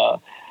team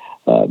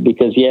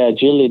because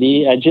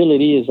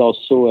agility is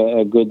also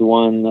a good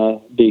one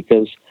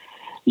because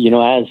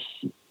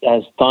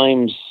as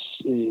times,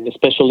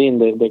 especially in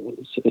the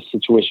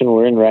situation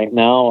we're in right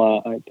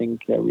now, I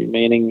think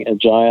remaining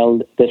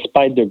agile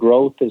despite the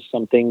growth is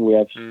something we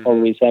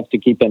always have to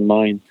keep in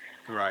mind.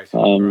 Right.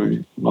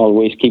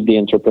 Always keep the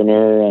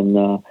entrepreneur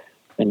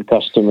and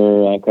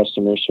customer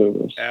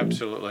service.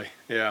 Absolutely.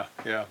 Yeah.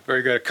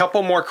 Very good. A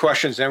couple more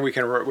questions, then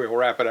we'll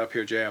wrap it up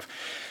here, JF.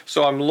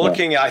 So I'm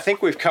looking. I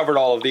think we've covered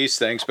all of these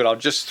things, but I'll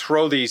just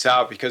throw these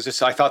out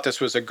because I thought this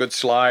was a good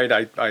slide.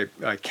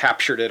 I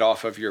captured it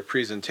off of your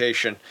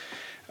presentation.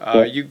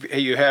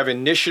 You have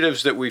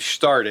initiatives that we've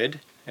started,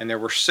 and there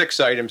were 6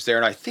 items there,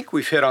 and I think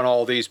we've hit on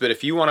all of these, but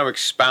if you want to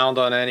expound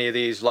on any of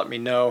these, let me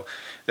know.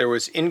 There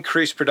was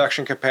increased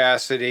production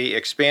capacity,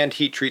 expand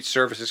heat treat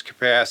services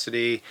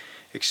capacity,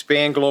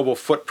 expand global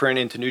footprint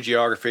into new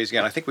geographies.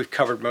 Again, I think we've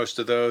covered most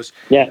of those.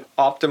 Yeah.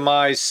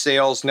 Optimize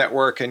sales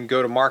network and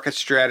go-to-market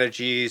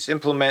strategies,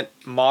 implement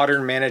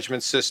modern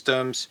management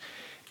systems,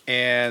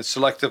 and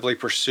selectively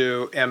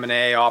pursue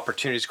M&A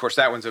opportunities. Of course,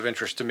 that one's of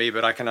interest to me,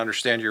 but I can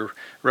understand your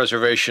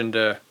reservation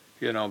to,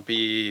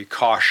 be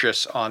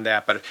cautious on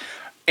that. But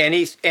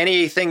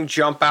anything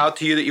jump out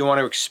to you that you want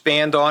to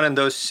expand on in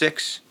those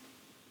 6?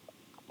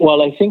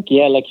 Well, I think,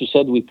 like you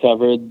said, we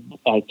covered,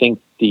 I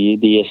think,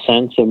 the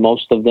essence of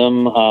most of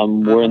them.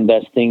 We're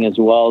investing as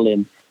well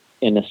in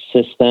a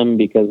system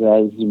because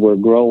as we're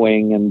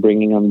growing and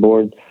bringing on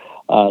board,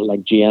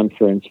 like GM,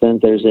 for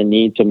instance, there's a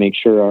need to make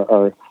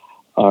sure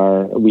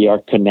we are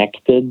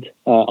connected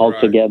all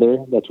together,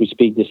 that we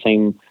speak the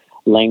same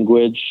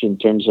language in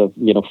terms of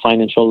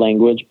financial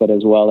language, but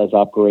as well as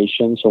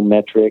operations, so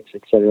metrics,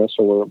 etc.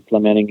 So we're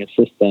implementing a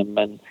system,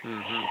 and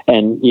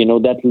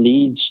that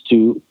leads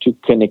to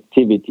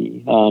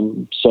connectivity.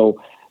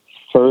 So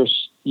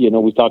first,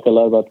 we talk a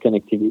lot about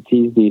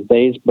connectivity these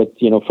days, but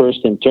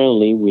first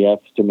internally we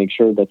have to make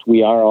sure that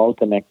we are all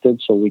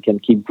connected so we can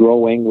keep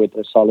growing with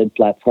a solid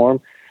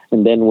platform.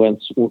 And then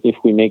if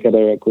we make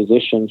other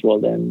acquisitions, well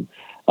then,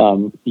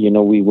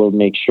 we will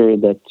make sure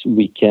that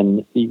we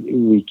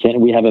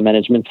have a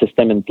management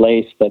system in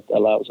place that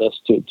allows us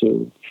to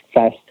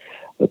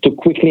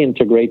quickly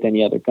integrate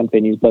any other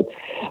companies. But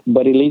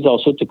it leads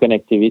also to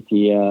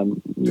connectivity.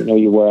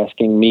 You were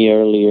asking me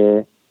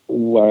earlier,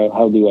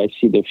 how do I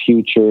see the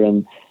future?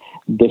 And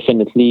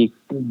definitely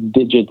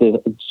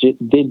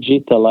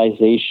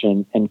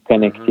digitalization and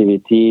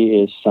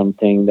connectivity is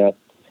something that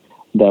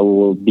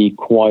will be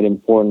quite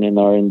important in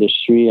our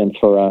industry and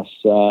for us.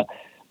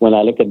 When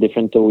I look at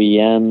different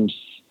OEMs,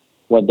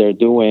 what they're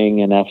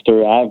doing, and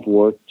after I've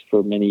worked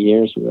for many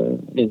years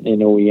in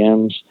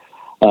OEMs,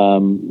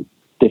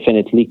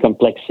 definitely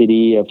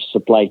complexity of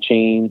supply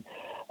chain,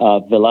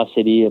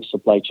 velocity of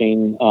supply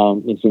chain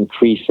is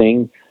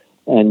increasing,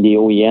 and the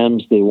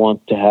OEMs, they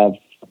want to have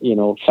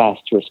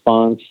fast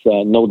response,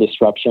 no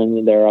disruption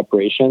in their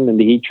operation, and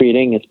the heat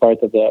treating is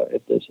part of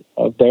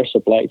their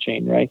supply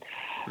chain, right?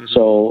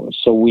 Mm-hmm.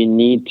 So we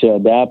need to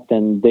adapt,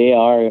 and they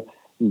are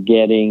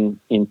getting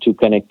into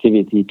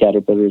connectivity.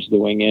 Caterpillar's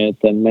doing it,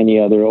 and many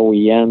other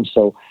OEMs.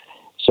 So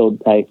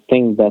I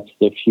think that's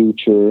the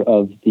future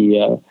of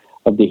the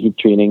heat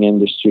treating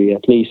industry.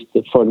 At least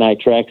for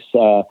Nitrex,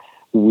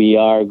 we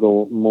are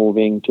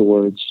moving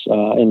towards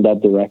in that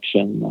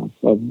direction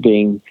of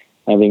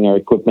having our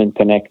equipment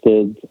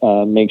connected.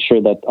 Make sure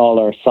that all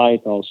our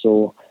sites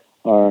also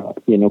are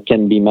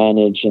can be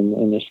managed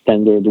in a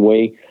standard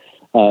way.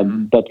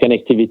 But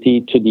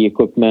connectivity to the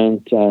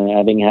equipment,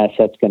 having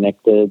assets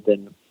connected,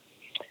 and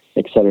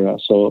etc.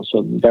 So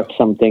that's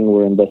something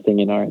we're investing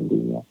in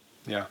R&D.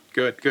 Yeah,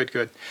 good.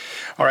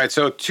 All right,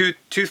 so two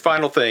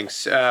final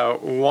things.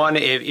 One,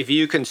 if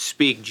you can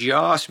speak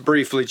just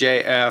briefly,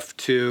 JF,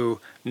 to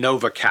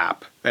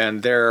NovaCap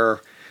and their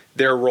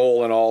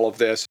role in all of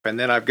this, and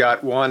then I've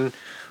got one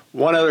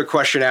other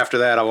question after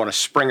that. I want to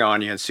spring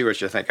on you and see what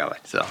you think of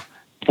it. So.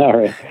 All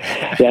right.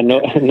 Yeah, no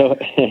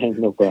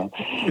problem.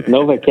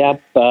 NovaCap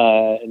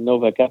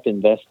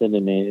invested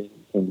in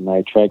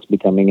Nitrex,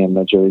 becoming a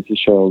majority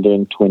shareholder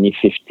in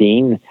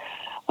 2015.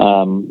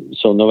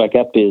 So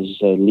NovaCap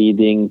is a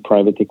leading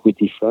private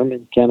equity firm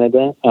in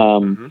Canada,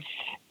 and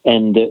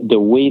the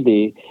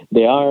way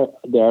they are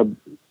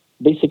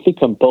basically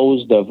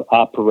composed of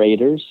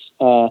operators,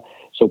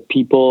 so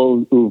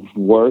people who've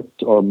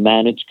worked or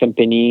managed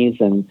companies,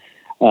 and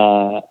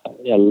a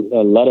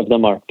lot of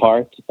them are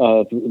part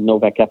of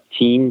NovaCap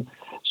team.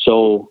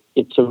 So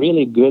it's a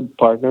really good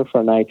partner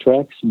for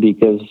Nitrex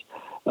because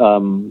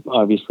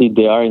obviously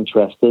they are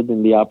interested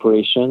in the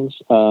operations.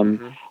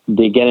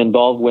 They get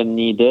involved when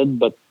needed,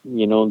 but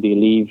they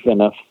leave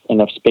enough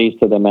space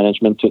to the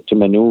management to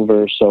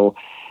maneuver. So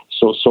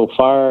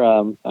far,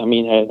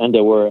 and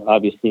they were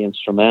obviously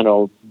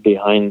instrumental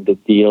behind the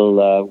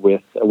deal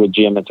with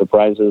GM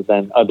Enterprises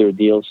and other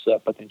deals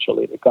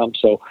potentially to come.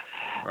 So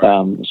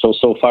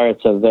so far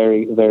it's a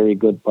very, very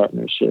good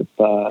partnership.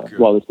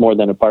 Well, it's more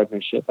than a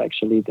partnership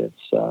actually. They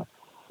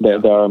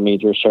are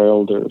major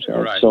shareholders.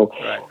 Right.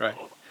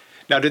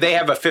 Now, do they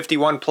have a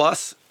 51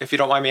 plus? If you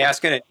don't mind me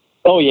asking it.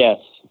 Oh yes,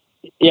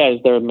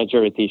 they're a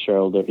majority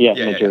shareholder.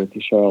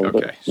 Majority shareholder.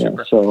 Okay,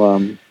 super. So all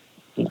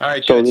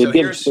right, good.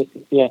 So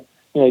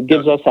it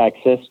gives us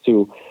access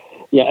to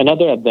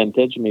another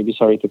advantage. Maybe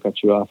sorry to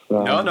cut you off.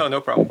 No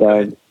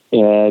problem.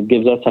 It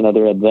gives us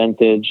another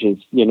advantage is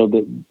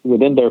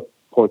within their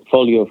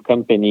portfolio of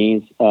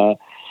companies,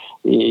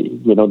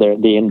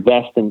 they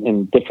invest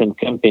in different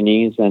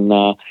companies, and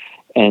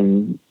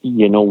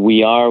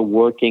we are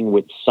working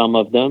with some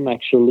of them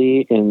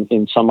actually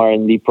in some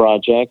R&D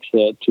projects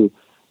to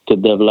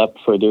develop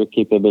further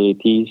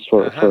capabilities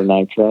for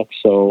Nitrex.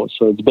 So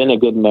it's been a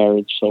good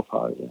marriage so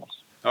far. Yes.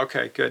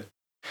 Okay, good.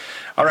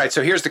 All right,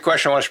 so here's the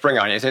question I want to spring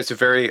on you.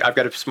 I've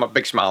got a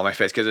big smile on my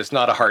face because it's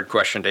not a hard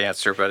question to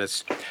answer, but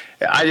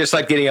I just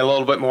like getting a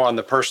little bit more on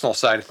the personal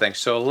side of things.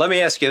 So let me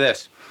ask you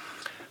this.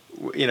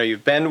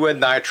 You've been with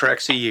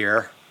Nitrex a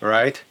year,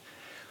 right?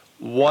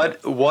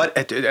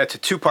 It's a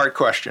two-part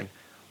question.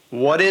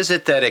 What is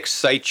it that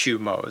excites you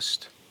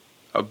most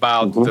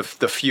about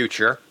the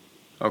future?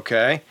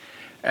 Okay.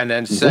 And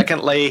then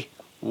secondly,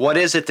 what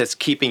is it that's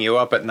keeping you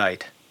up at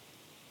night?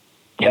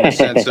 In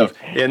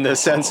the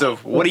sense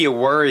of what are you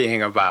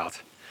worrying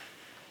about?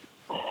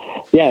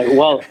 Yeah,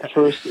 well,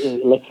 first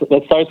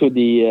let's start with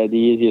the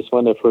easiest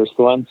one, the first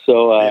one.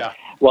 So,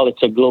 well,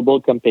 it's a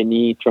global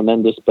company,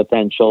 tremendous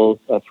potential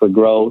for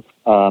growth.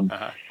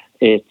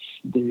 It's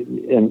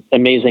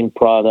amazing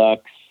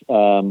products,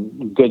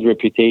 good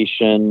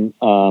reputation,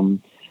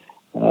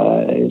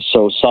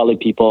 so solid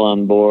people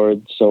on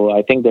board. So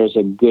I think there's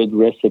a good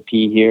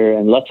recipe here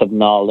and lots of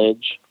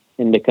knowledge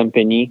in the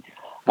company.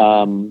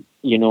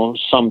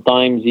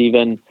 Sometimes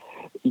even,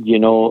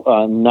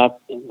 not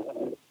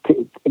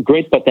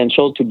great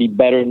potential to be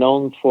better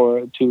known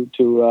to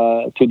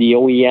the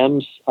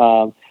OEMs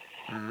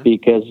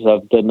because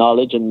of the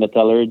knowledge and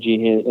metallurgy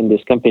in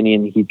this company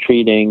in heat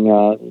treating.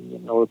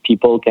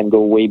 People can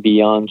go way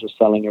beyond just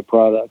selling a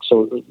product.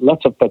 So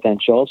lots of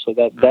potential. So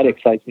that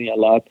excites me a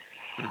lot.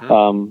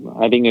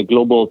 Having a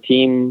global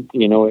team,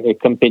 a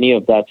company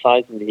of that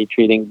size in the heat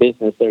treating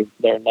business,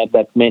 there are not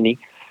that many.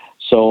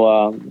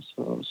 So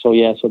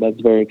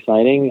that's very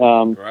exciting.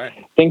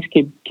 Things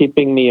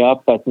keeping me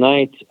up at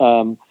night.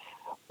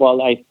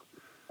 Well, I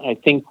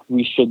think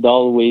we should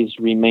always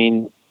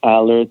remain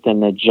alert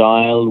and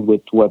agile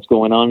with what's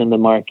going on in the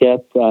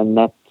market.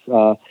 Not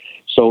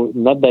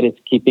that it's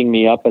keeping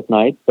me up at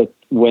night, but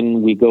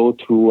when we go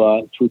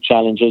through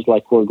challenges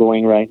like we're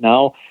going right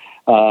now,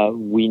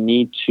 we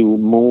need to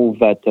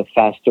move at a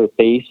faster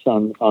pace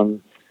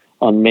on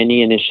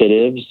many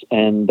initiatives,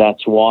 and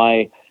that's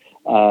why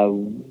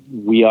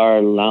we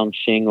are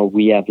launching, or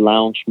we have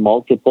launched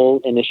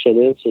multiple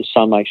initiatives.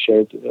 Some I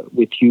shared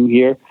with you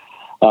here.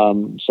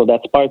 So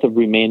that's part of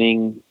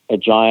remaining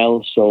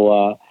agile.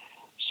 So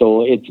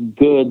it's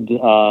good.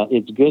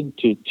 It's good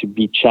to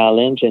be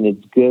challenged, and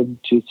it's good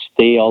to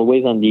stay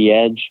always on the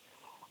edge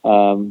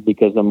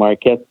because the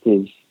market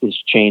is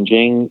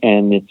changing,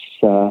 and it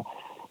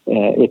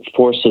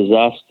forces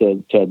us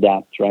to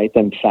adapt, right,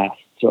 and fast.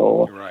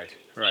 So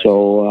Right.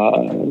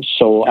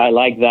 So I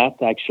like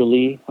that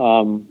actually.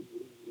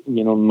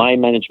 My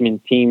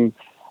management team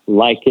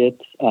like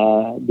it.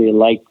 They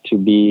like to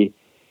be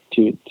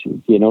they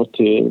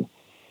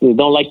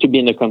don't like to be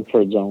in the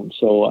comfort zone.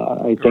 So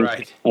I think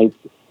right. I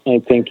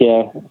think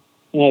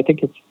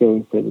it's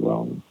going pretty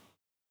well.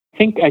 I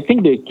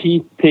think the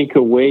key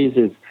takeaways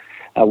is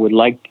I would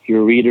like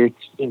your readers,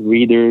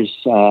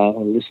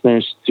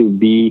 listeners to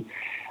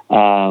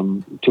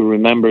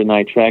remember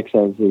Nitrex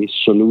as a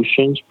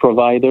solutions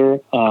provider,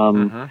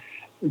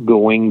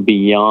 going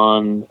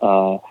beyond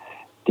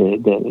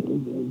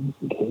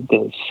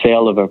the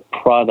sale of a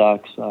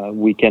product.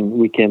 We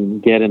can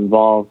get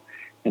involved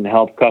and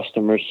help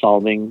customers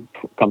solving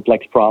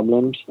complex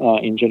problems,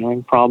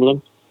 engineering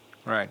problems.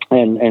 Right.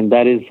 And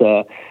that is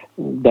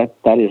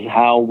that is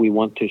how we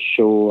want to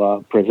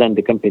present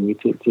the company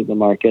to the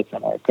market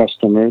and our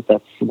customers.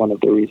 That's one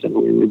of the reasons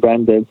we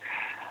rebranded.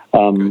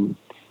 So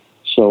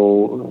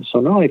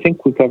no, I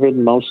think we covered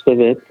most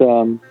of it.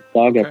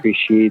 Doug, I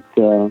appreciate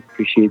your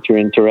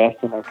interest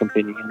in our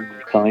company and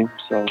your time.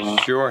 So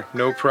sure,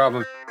 no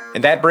problem.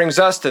 And that brings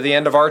us to the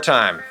end of our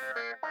time.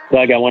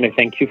 Doug, I want to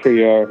thank you for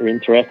your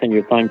interest and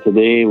your time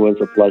today. It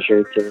was a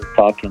pleasure to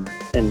talk and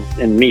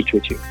meet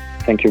with you.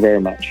 Thank you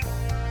very much.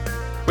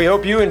 We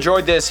hope you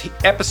enjoyed this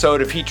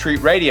episode of Heat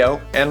Treat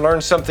Radio and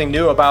learned something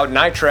new about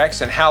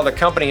Nitrex and how the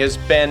company has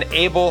been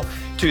able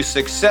to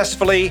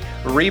successfully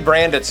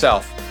rebrand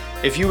itself.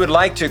 If you would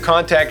like to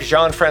contact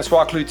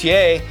Jean-Francois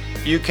Cloutier,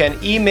 you can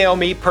email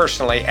me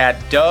personally at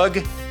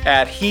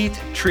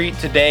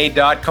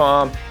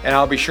doug@heattreattoday.com, and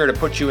I'll be sure to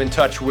put you in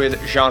touch with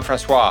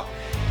Jean-Francois.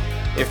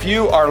 If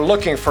you are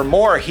looking for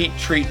more Heat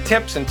Treat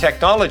tips and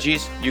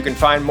technologies, you can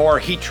find more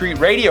Heat Treat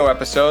Radio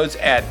episodes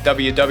at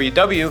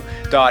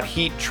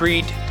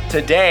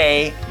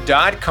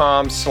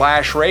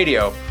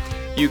www.heattreattoday.com/radio.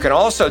 You can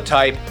also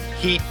type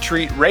Heat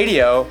Treat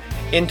Radio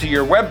into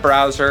your web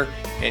browser,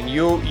 and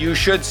you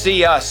should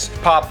see us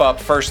pop up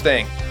first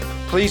thing.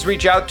 Please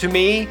reach out to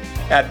me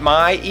at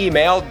my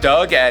email,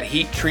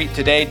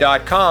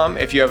 doug@heattreattoday.com,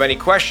 if you have any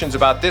questions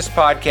about this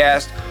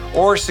podcast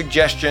or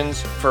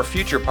suggestions for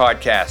future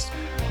podcasts.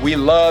 We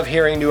love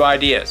hearing new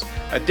ideas.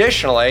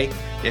 Additionally,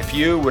 if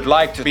you would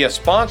like to be a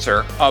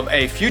sponsor of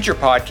a future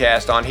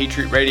podcast on Heat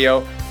Treat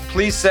Radio,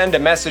 please send a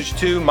message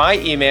to my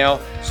email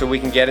so we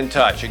can get in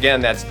touch.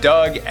 Again, that's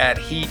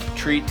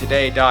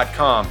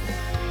doug@heattreattoday.com.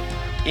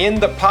 In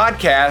the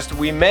podcast,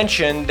 we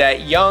mentioned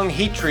that young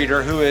heat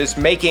treater who is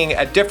making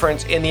a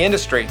difference in the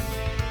industry.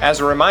 As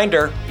a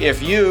reminder,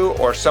 if you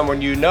or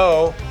someone you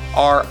know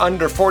are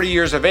under 40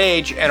 years of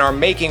age and are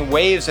making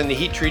waves in the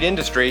heat treat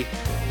industry,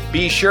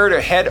 be sure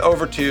to head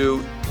over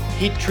to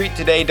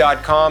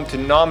heattreattoday.com to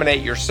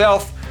nominate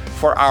yourself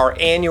for our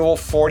annual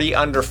 40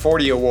 Under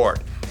 40 Award.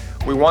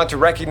 We want to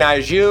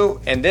recognize you,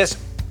 and this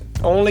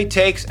only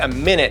takes a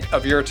minute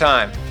of your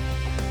time.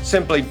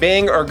 Simply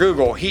Bing or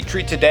Google Heat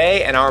Treat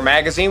Today, and our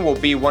magazine will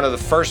be one of the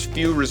first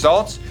few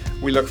results.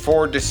 We look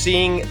forward to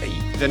seeing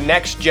the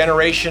next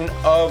generation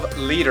of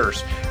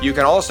leaders. You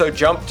can also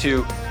jump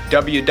to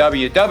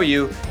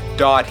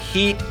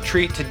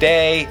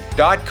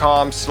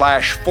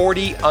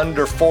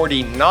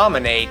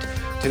www.heattreattoday.com/40under40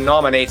 to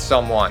nominate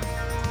someone.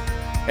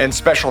 And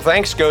special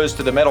thanks goes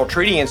to the Metal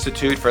Treating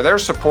Institute for their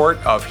support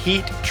of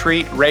Heat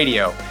Treat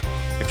Radio.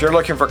 If you're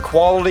looking for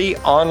quality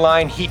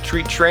online heat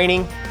treat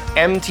training,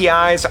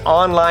 MTI's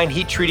Online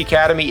Heat Treat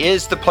Academy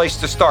is the place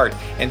to start.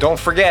 And don't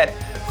forget,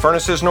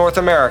 Furnaces North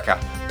America,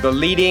 the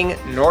leading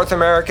North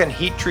American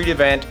heat treat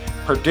event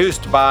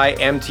produced by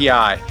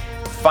MTI.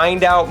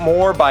 Find out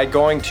more by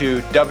going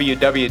to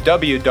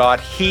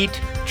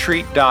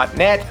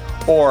www.heattreat.net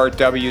or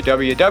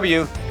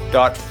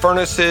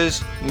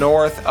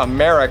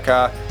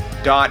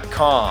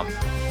www.furnacesnorthamerica.com.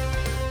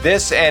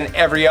 This and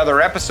every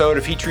other episode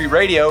of Heat Treat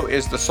Radio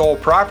is the sole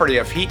property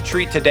of Heat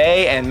Treat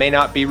Today and may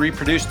not be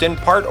reproduced in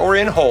part or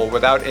in whole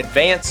without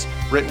advance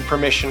written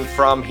permission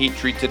from Heat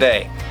Treat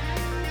Today.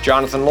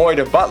 Jonathan Lloyd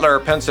of Butler,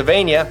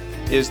 Pennsylvania,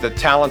 is the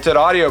talented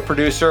audio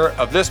producer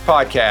of this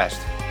podcast.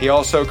 He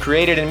also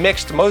created and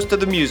mixed most of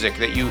the music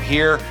that you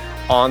hear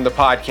on the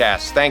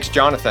podcast. Thanks,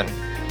 Jonathan.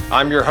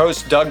 I'm your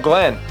host, Doug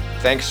Glenn.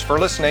 Thanks for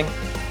listening.